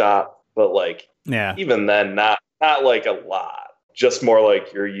shot, but even then not a lot. Just more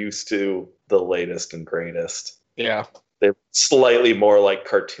you're used to the latest and greatest. Yeah. They're slightly more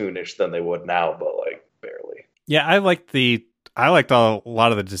cartoonish than they would now, but barely. Yeah, I liked a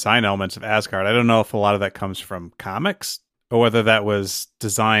lot of the design elements of Asgard. I don't know if a lot of that comes from comics or whether that was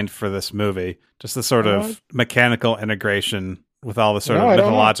designed for this movie. Just the sort of mechanical integration with all the sort of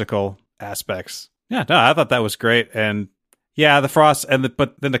mythological aspects. Yeah, no, I thought that was great. And yeah, the frost,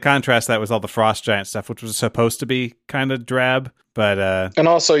 but then to contrast that with all the frost giant stuff, which was supposed to be kind of drab, but and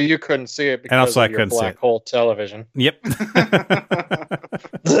also you couldn't see it because of your black hole television. Yep.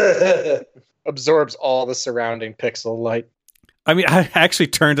 Absorbs all the surrounding pixel light. I mean, I actually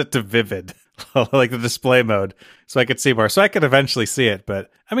turned it to vivid, like the display mode, so I could see more. So I could eventually see it,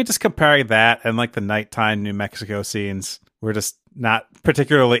 but I mean, just comparing that and like the nighttime New Mexico scenes were just not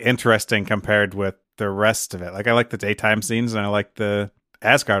particularly interesting compared with the rest of it. Like, I like the daytime scenes and I like the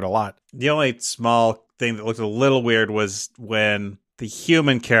Asgard a lot. The only small thing that looked a little weird was when the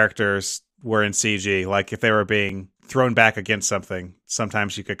human characters were in CG. Like, if they were being thrown back against something,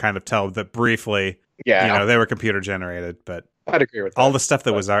 sometimes you could kind of tell that briefly, they were computer generated, but I'd agree with that. All the stuff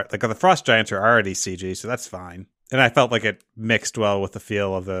that was like the frost giants are already CG, so that's fine. And I felt like it mixed well with the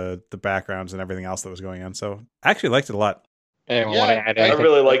feel of the backgrounds and everything else that was going on. So I actually liked it a lot. I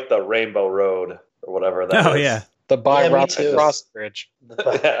really like the Rainbow Road or whatever that is. Oh, yeah. The by Robert Frost Bridge.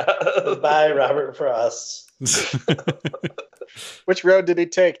 The by Robert Frost. Which road did he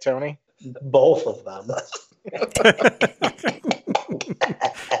take, Tony? Both of them.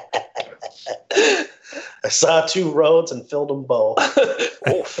 I saw two roads and filled them both.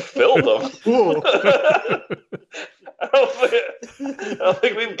 Oh, filled them? I don't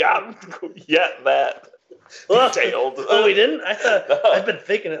think we've gotten yet that detailed. Oh, we didn't? I thought I've been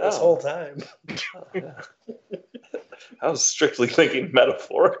thinking it this whole time. I was strictly thinking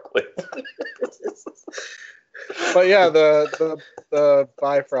metaphorically. But yeah, the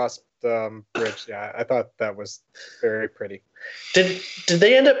Bifrost bridge, yeah, I thought that was very pretty. Did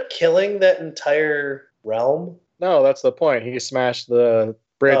they end up killing that entire realm? No, that's the point. He smashed the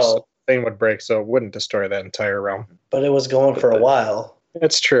bridge so the thing would break, so it wouldn't destroy that entire realm. But it was going for a while.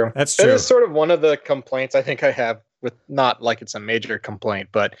 It's true. That's true. That is sort of one of the complaints I think I have with, not like it's a major complaint,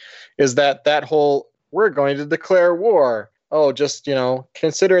 but is that whole, we're going to declare war. Oh, just,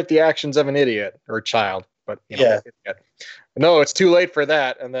 consider it the actions of an idiot or child. But, no, it's too late for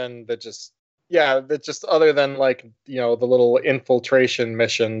that. And then that just other than like, the little infiltration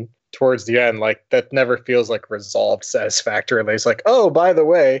mission towards the end, like that never feels like resolved satisfactorily. It's like, oh, by the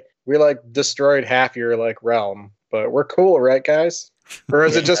way, we like destroyed half your like realm, but we're cool, right, guys? Or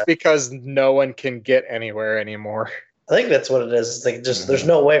is it just because no one can get anywhere anymore? I think that's what it is. It's like just there's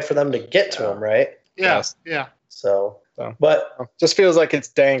no way for them to get to him, right? Yes. Yeah. So, but just feels like it's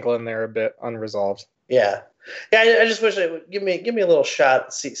dangling there a bit unresolved. Yeah. I just wish it would give me a little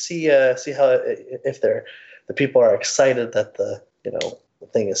shot. See how if the people are excited that the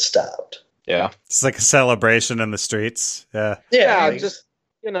thing is stopped. Yeah, it's like a celebration in the streets. Yeah.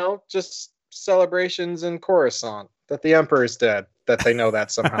 Just celebrations in Coruscant that the Emperor's dead. That they know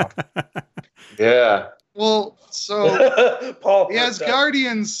that somehow. Yeah. Well, so Paul, the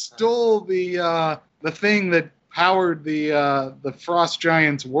Asgardians stole the thing that powered the Frost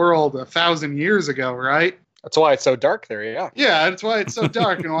Giants' world 1,000 years ago, right? That's why it's so dark there, yeah. Yeah, that's why it's so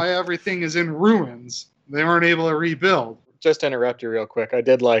dark and why everything is in ruins. They weren't able to rebuild. Just to interrupt you real quick, I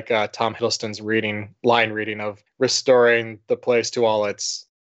did like Tom Hiddleston's line reading of restoring the place to all its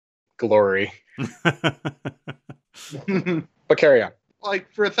glory. But carry on.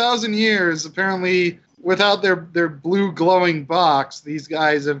 Like for 1,000 years, apparently, without their blue glowing box, these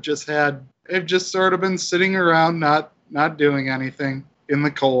guys have just sort of been sitting around not doing anything in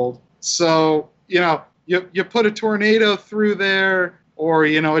the cold. So, you put a tornado through there or,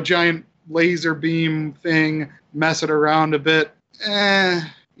 a giant laser beam thing, mess it around a bit.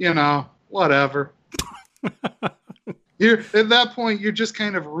 Whatever. At that point, you're just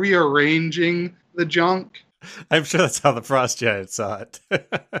kind of rearranging the junk. I'm sure that's how the Frost Giants saw it.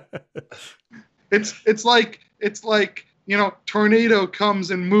 It's like tornado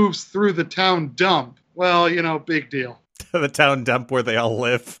comes and moves through the town dump. Well, big deal. The town dump where they all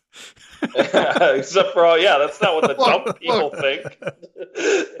live. Except for that's not what the dump people think.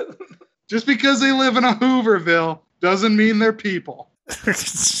 Just because they live in a Hooverville doesn't mean they're people.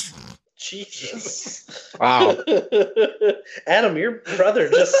 Jesus. Wow. Adam, your brother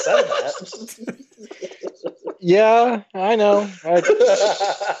just said that. Yeah, I know.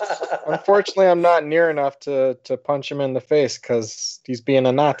 Unfortunately, I'm not near enough to punch him in the face because he's being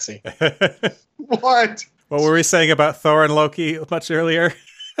a Nazi. What? What were we saying about Thor and Loki much earlier?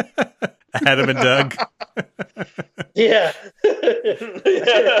 Adam and Doug. Yeah.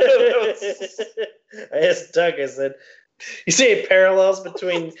 I asked Doug, I said, you see any parallels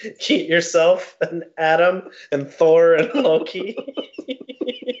between yourself and Adam and Thor and Loki?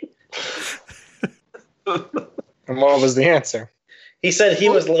 And what was the answer? He said he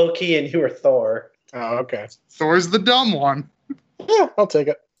was Loki and you were Thor. Oh, okay. Thor's the dumb one. Yeah, I'll take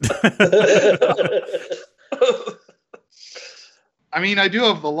it. I mean, I do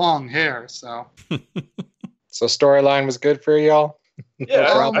have the long hair, so. So storyline was good for y'all? Yeah,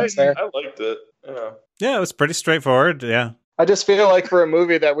 No problems there? I liked it. Yeah. Yeah, it was pretty straightforward. Yeah. I just feel like for a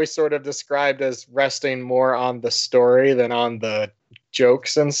movie that we sort of described as resting more on the story than on the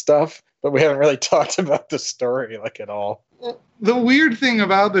jokes and stuff, but we haven't really talked about the story like at all. The weird thing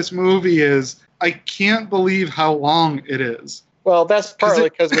about this movie is I can't believe how long it is. Well, that's partly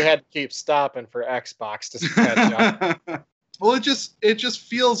because we had to keep stopping for Xbox to catch up. Well, it just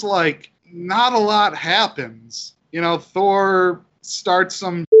feels like not a lot happens. You know, Thor starts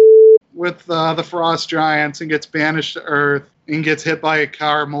some with the Frost Giants and gets banished to Earth and gets hit by a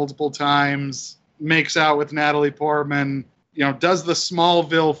car multiple times, makes out with Natalie Portman, you know, does the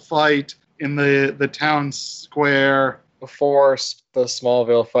Smallville fight in the town square. Before the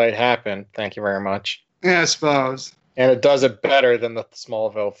Smallville fight happened, thank you very much. Yeah, I suppose. And it does it better than the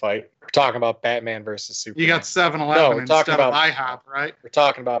Smallville fight. We're talking about Batman versus Superman. You got 7-Eleven instead of IHOP, right? We're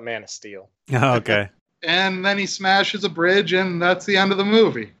talking about Man of Steel. Oh, okay. And then he smashes a bridge, and that's the end of the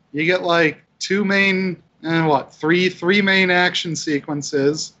movie. You get like three main action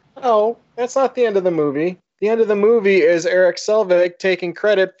sequences. Oh, that's not the end of the movie. The end of the movie is Eric Selvig taking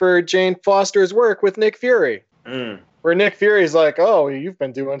credit for Jane Foster's work with Nick Fury. Where Nick Fury's like, oh, you've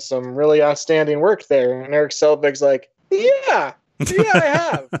been doing some really outstanding work there. And Eric Selvig's like, yeah, I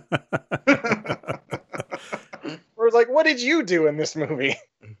have. Or it's like, what did you do in this movie?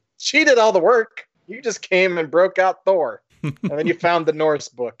 She did all the work. You just came and broke out Thor. And then you found the Norse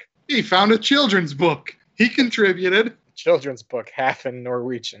book. He found a children's book. He contributed. Children's book, half in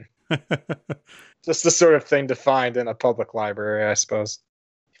Norwegian. Just the sort of thing to find in a public library, I suppose.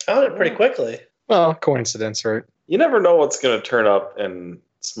 Found it pretty quickly. Well, coincidence, right? You never know what's going to turn up in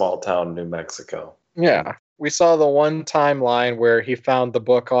small town New Mexico. Yeah. We saw the one timeline where he found the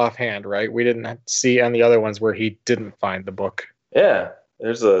book offhand, right? We didn't see any other ones where he didn't find the book. Yeah.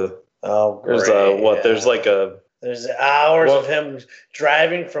 There's hours of him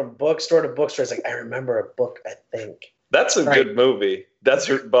driving from bookstore to bookstore. It's like, I remember a book, I think. That's a good movie. That's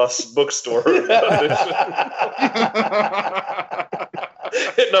your bus bookstore. He's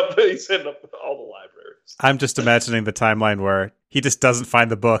hitting up all the libraries. I'm just imagining the timeline where he just doesn't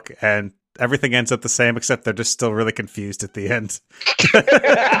find the book and everything ends up the same, except they're just still really confused at the end.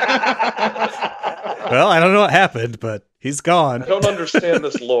 Well, I don't know what happened, but he's gone. I don't understand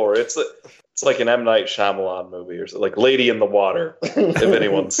this lore. It's like an M. Night Shyamalan movie or something, like Lady in the Water, if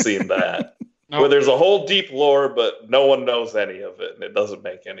anyone's seen that. Nope. Where there's a whole deep lore, but no one knows any of it, and it doesn't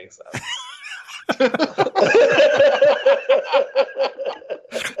make any sense.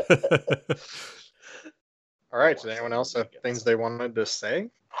 All right. Does anyone else have things they wanted to say?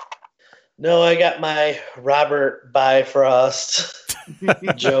 No, I got my Robert Bifrost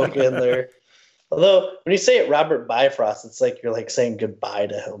joke in there. Although, when you say it Robert Bifrost, it's like you're like saying goodbye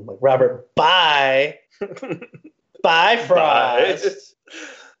to him. Like, Robert, bye. Bifrost.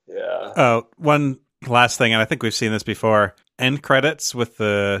 Yeah. Oh, one last thing, and I think we've seen this before. End credits with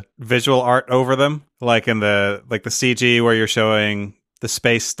the visual art over them, like in the CG where you're showing the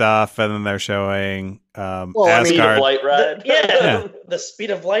space stuff, and then they're showing Asgard. Speed of light ride. The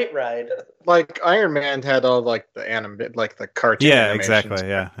speed of light ride. Like Iron Man had all like the the cartoon. Yeah, animations. exactly.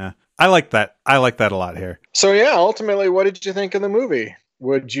 Yeah. I like that. I like that a lot here. So yeah, ultimately, what did you think of the movie?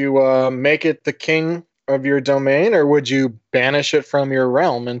 Would you make it the king of your domain, or would you banish it from your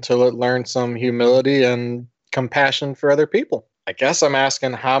realm until it learned some humility and compassion for other people? I guess I'm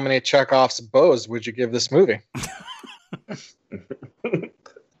asking, how many Chekhov's bows would you give this movie?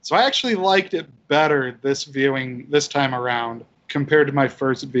 So I actually liked it better this time around compared to my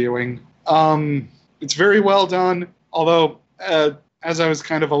first viewing. It's very well done, although as I was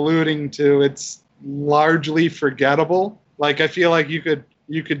kind of alluding to, it's largely forgettable. Like, I feel like you could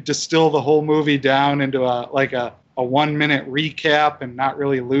distill the whole movie down into a 1-minute recap and not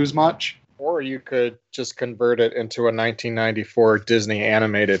really lose much. Or you could just convert it into a 1994 Disney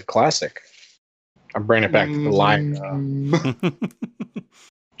animated classic. I'm bringing it back to the line.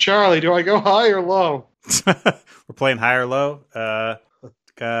 Charlie, do I go high or low? We're playing high or low?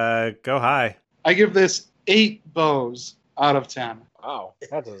 Go high. I give this 8 bows out of 10. Wow,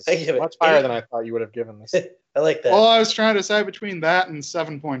 that is much higher than I thought you would have given this. I like that. Well, I was trying to decide between that and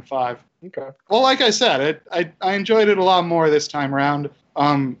 7.5. Okay. Well, like I said, I enjoyed it a lot more this time around.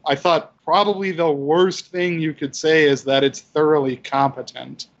 I thought probably the worst thing you could say is that it's thoroughly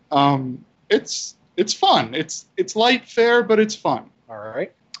competent. It's fun. It's light fare, but it's fun. All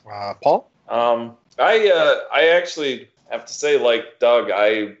right. Paul? I actually have to say, like Doug,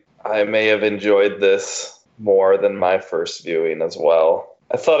 I may have enjoyed this more than my first viewing as well.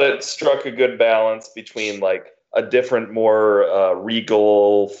 I thought it struck a good balance between like a different, more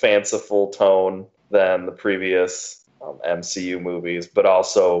regal, fanciful tone than the previous MCU movies, but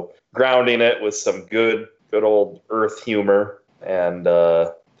also grounding it with some good old Earth humor. And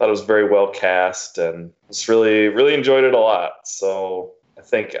thought it was very well cast, and just really enjoyed it a lot. So I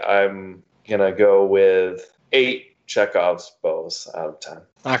think I'm gonna go with 8 Chekhov's bows out of 10.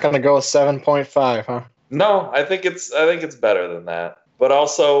 Not gonna go with 7.5, huh? No, I think it's better than that. But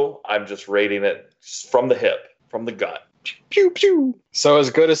also, I'm just rating it just from the hip, from the gut. Pew pew. So as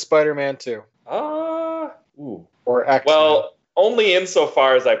good as Spider-Man 2 Ooh. or X-Men? Well, only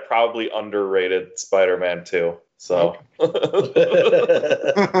insofar as I probably underrated Spider-Man 2. So, like,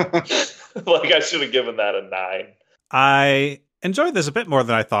 I should have given that a 9. I enjoyed this a bit more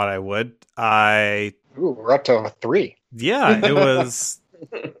than I thought I would. Ooh, we're up to a 3. Yeah, it was.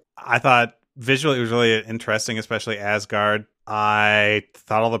 I thought visually it was really interesting, especially Asgard. I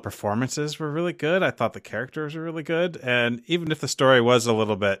thought all the performances were really good. I thought the characters were really good. And even if the story was a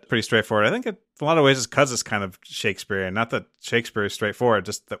little bit pretty straightforward, I think in a lot of ways it's because it's kind of Shakespearean. Not that Shakespeare is straightforward,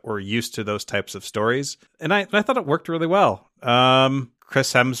 just that we're used to those types of stories. And I thought it worked really well.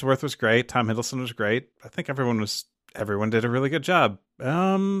 Chris Hemsworth was great. Tom Hiddleston was great. I think everyone did a really good job. So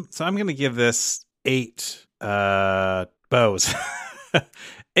I'm going to give this 8 bows.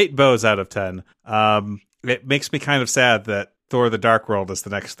 8 bows out of 10. It makes me kind of sad that Thor: The Dark World is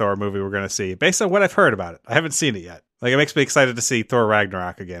the next Thor movie we're going to see, based on what I've heard about it. I haven't seen it yet. Like, it makes me excited to see Thor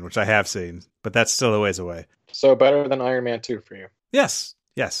Ragnarok again, which I have seen, but that's still a ways away. So better than Iron Man 2 for you? Yes.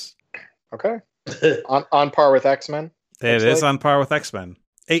 Okay. on par with X-Men? It is on par with X-Men.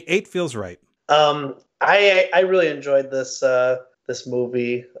 8 feels right. I really enjoyed this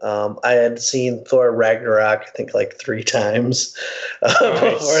movie. I had seen Thor Ragnarok, I think, like 3 times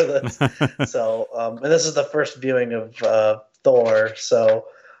before this. So, and this is the first viewing of Thor. So,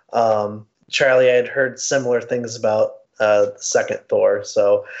 Charlie, I had heard similar things about the second Thor.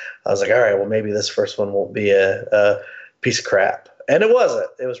 So I was like, all right, well, maybe this first one won't be a piece of crap. And it wasn't.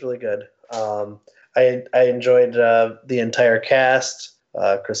 It was really good. I enjoyed the entire cast.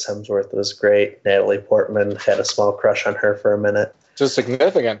 Chris Hemsworth was great. Natalie Portman, had a small crush on her for a minute. Just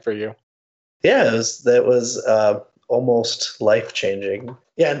significant for you. Yeah, that was almost life-changing.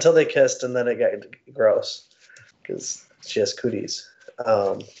 Yeah, until they kissed, and then it got gross because she has cooties.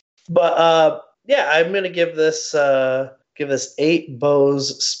 But I'm gonna give this 8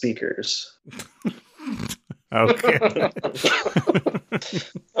 Bose speakers. Okay.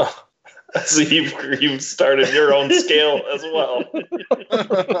 So you've started your own scale as well.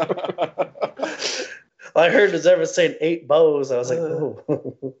 I heard as ever saying 8 bows. I was like,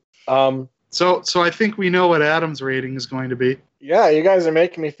 oh. So I think we know what Adam's rating is going to be. Yeah, you guys are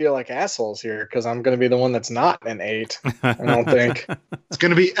making me feel like assholes here because I'm going to be the one that's not an 8. I don't think. It's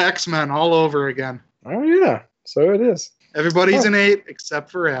going to be X-Men all over again. Oh yeah, so it is. Everybody's an 8 except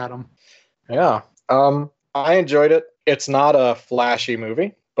for Adam. Yeah. I enjoyed it. It's not a flashy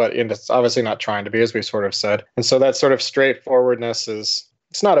movie, but it's obviously not trying to be, as we sort of said. And so that sort of straightforwardness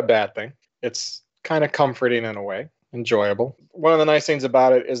it's not a bad thing. It's kind of comforting in a way, enjoyable. One of the nice things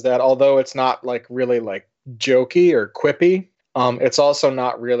about it is that although it's not like really like jokey or quippy, it's also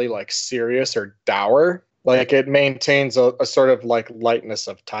not really like serious or dour. Like, it maintains a sort of like lightness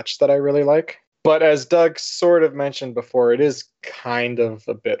of touch that I really like. But as Doug sort of mentioned before, it is kind of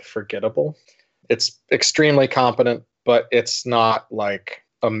a bit forgettable. It's extremely competent, but it's not like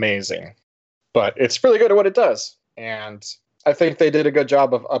amazing. But it's really good at what it does. And I think they did a good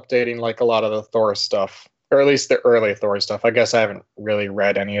job of updating like a lot of the Thor stuff, or at least the early Thor stuff. I guess I haven't really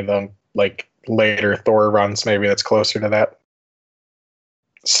read any of them like later Thor runs, maybe that's closer to that.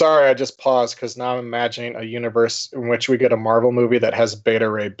 Sorry, I just paused because now I'm imagining a universe in which we get a Marvel movie that has Beta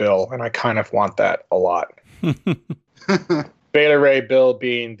Ray Bill, and I kind of want that a lot. Beta Ray Bill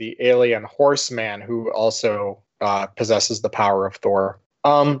being the alien horseman who also possesses the power of Thor.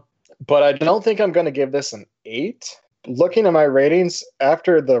 But I don't think I'm going to give this an 8. Looking at my ratings,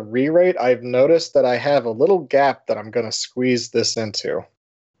 after the re-rate, I've noticed that I have a little gap that I'm going to squeeze this into.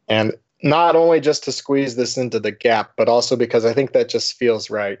 And not only just to squeeze this into the gap, but also because I think that just feels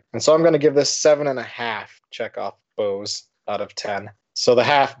right. And so I'm going to give this 7.5 Chekhov bows out of 10. So the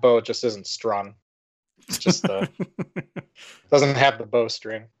half bow just isn't strung. It's just doesn't have the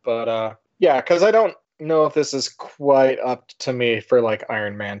bowstring. But yeah, because I don't know if this is quite up to me for like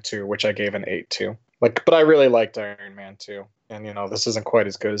Iron Man 2, which I gave an 8 to. Like, but I really liked Iron Man 2. And, you know, this isn't quite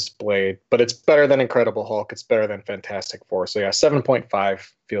as good as Blade, but it's better than Incredible Hulk. It's better than Fantastic Four. So, yeah,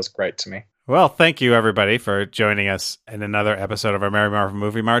 7.5 feels great to me. Well, thank you, everybody, for joining us in another episode of our Merry Marvel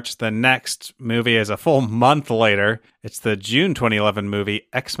Movie March. The next movie is a full month later. It's the June 2011 movie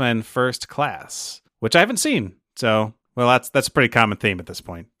X-Men First Class, which I haven't seen. So, well, that's a pretty common theme at this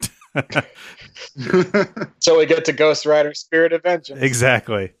point. So we get to Ghost Rider Spirit of Vengeance.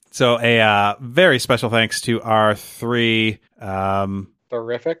 Exactly. So a very special thanks to our three...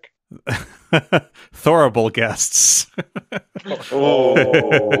 Horrific. Thorable guests.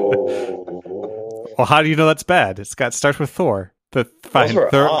 Oh. Well, how do you know that's bad? It starts with Thor. The fine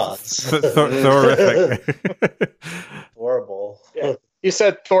Thorific. Horrible. Yeah. You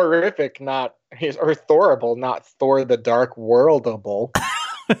said Thorific, or Thorable, not Thor the Dark Worldable.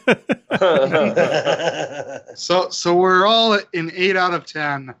 So we're all in 8 out of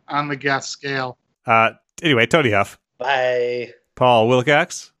 10 on the guest scale. Anyway, Tony Huff. Bye. Paul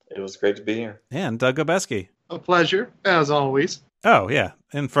Wilcox. It was great to be here. And Doug Gobeski. A pleasure, as always. Oh, yeah.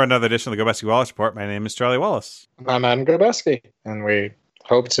 And for another edition of the Gobeski Wallace Report, my name is Charlie Wallace. I'm Adam Gobeski, and we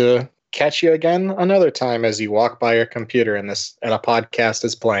hope to catch you again another time as you walk by your computer and a podcast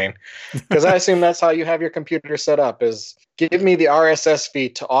is playing. Because I assume that's how you have your computer set up, is give me the RSS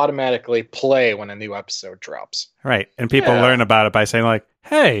feed to automatically play when a new episode drops. Right. And people learn about it by saying, like,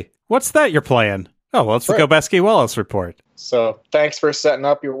 hey, what's that you're playing? Oh, well, it's the Gobeski Wallace Report. So thanks for setting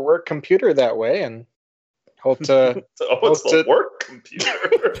up your work computer that way, and hope to... it's the work computer.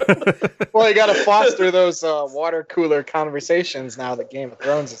 Well, you got to foster those water cooler conversations now that Game of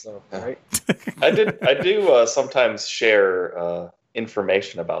Thrones is over, right? I do sometimes share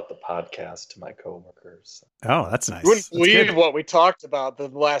information about the podcast to my coworkers. Oh, that's nice. You wouldn't That's believe good. what we talked about the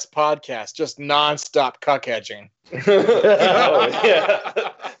last podcast, just nonstop cuck edging. Oh,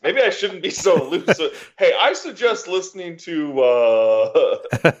 yeah. Maybe I shouldn't be so loose. Hey, I suggest listening to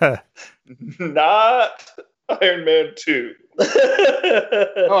not Iron Man 2.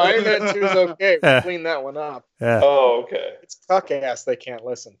 Oh, Iron Man 2 is okay. We'll clean that one up. Yeah. Oh, okay. It's cuck ass they can't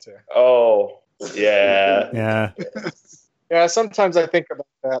listen to. Oh, yeah. Yeah. Yeah, sometimes I think about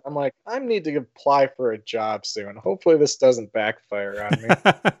that. I'm like, I need to apply for a job soon. Hopefully this doesn't backfire on me.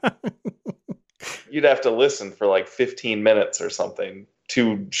 You'd have to listen for like 15 minutes or something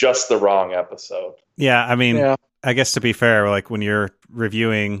to just the wrong episode. Yeah, I mean, I guess to be fair, like when you're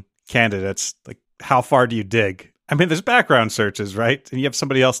reviewing candidates, like how far do you dig? I mean, there's background searches, right? And you have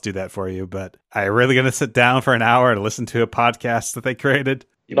somebody else do that for you, but are you really going to sit down for an hour to listen to a podcast that they created?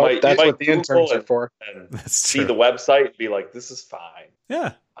 That's what the interns are for. And see the website and be like, this is fine.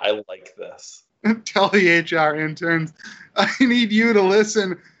 Yeah. I like this. Tell the HR interns, I need you to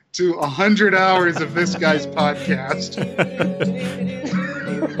listen to 100 hours of this guy's podcast.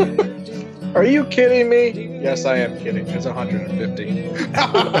 Are you kidding me? Yes, I am kidding. It's 150.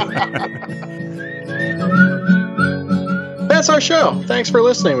 That's our show. Thanks for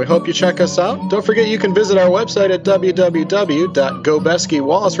listening. We hope you check us out. Don't forget you can visit our website at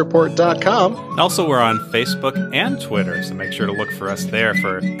www.gobeskiwallacereport.com. Also, we're on Facebook and Twitter, so make sure to look for us there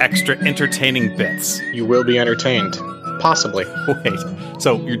for extra entertaining bits. You will be entertained. Possibly. Wait,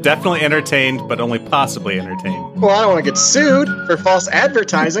 so you're definitely entertained, but only possibly entertained. Well, I don't want to get sued for false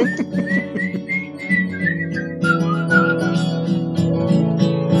advertising.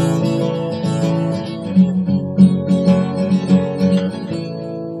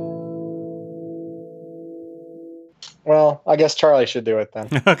 Well, I guess Charlie should do it then.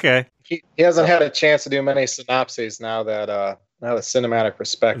 Okay. He hasn't had a chance to do many synopses now that the cinematic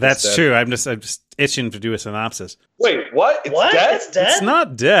respect. That's true. I'm just itching to do a synopsis. Wait, what? It's What? dead? It's dead? It's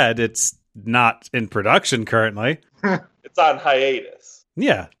not dead. It's not in production currently. It's on hiatus.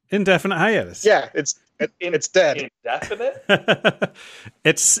 Yeah, indefinite hiatus. Yeah, it's dead. Indefinite?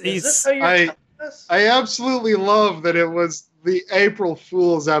 Is this how you're telling us? I absolutely love that it was the April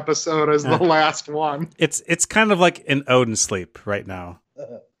Fool's episode as the last one. It's kind of like an Odin sleep right now.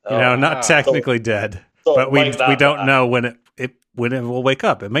 Not technically dead, so but we not don't die. know when it will wake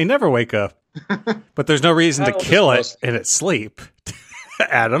up. It may never wake up, but there's no reason to kill it in its sleep.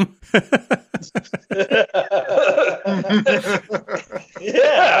 Adam.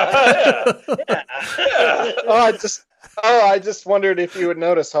 Yeah. I just wondered if you would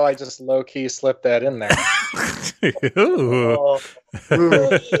notice how I just low key slipped that in there. Ooh.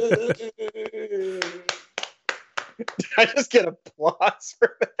 Did I just get applause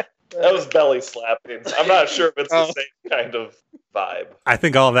for that? That was belly slapping. I'm not sure if it's the same kind of vibe. I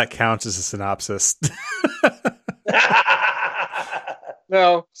think all of that counts as a synopsis.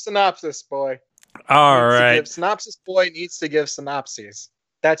 No, synopsis boy. All right. Synopsis boy needs to give synopses.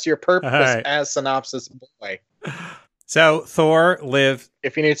 That's your purpose right. as synopsis boy. So Thor lived.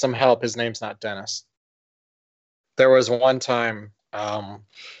 If you need some help, his name's not Dennis. There was one time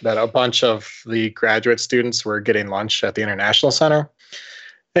that a bunch of the graduate students were getting lunch at the International Center,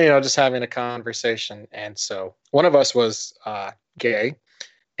 and, just having a conversation. And so one of us was gay,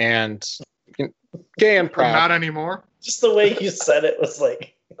 and gay and proud. Not anymore. Just the way you said it was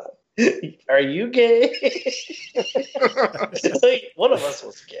like, are you gay? Like, one of us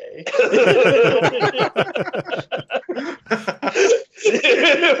was gay.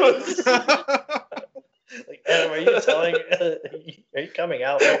 Like, Adam, are you coming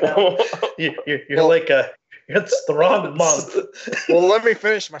out right now? You're like it's the wrong month. Well, let me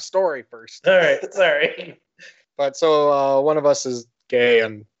finish my story first. All right, sorry. But so one of us is gay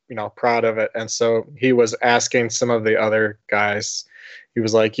and, proud of it. And so he was asking some of the other guys, he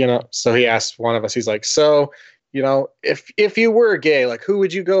was like, so he asked one of us, he's like, so, if you were gay, like, who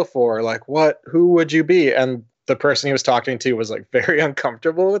would you go for? Like, who would you be? And the person he was talking to was like very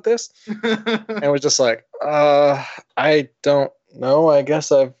uncomfortable with this and was just like, I don't know. I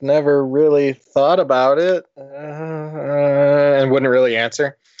guess I've never really thought about it, and wouldn't really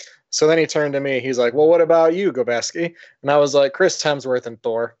answer. So then he turned to me. He's like, well, what about you, Gobeski? And I was like, Chris Hemsworth and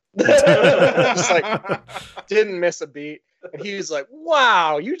Thor. Just like, didn't miss a beat. And he was like,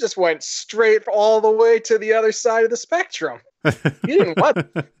 wow, you just went straight all the way to the other side of the spectrum. You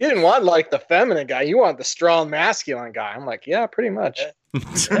didn't want like the feminine guy. You want the strong masculine guy. I'm like, yeah, pretty much.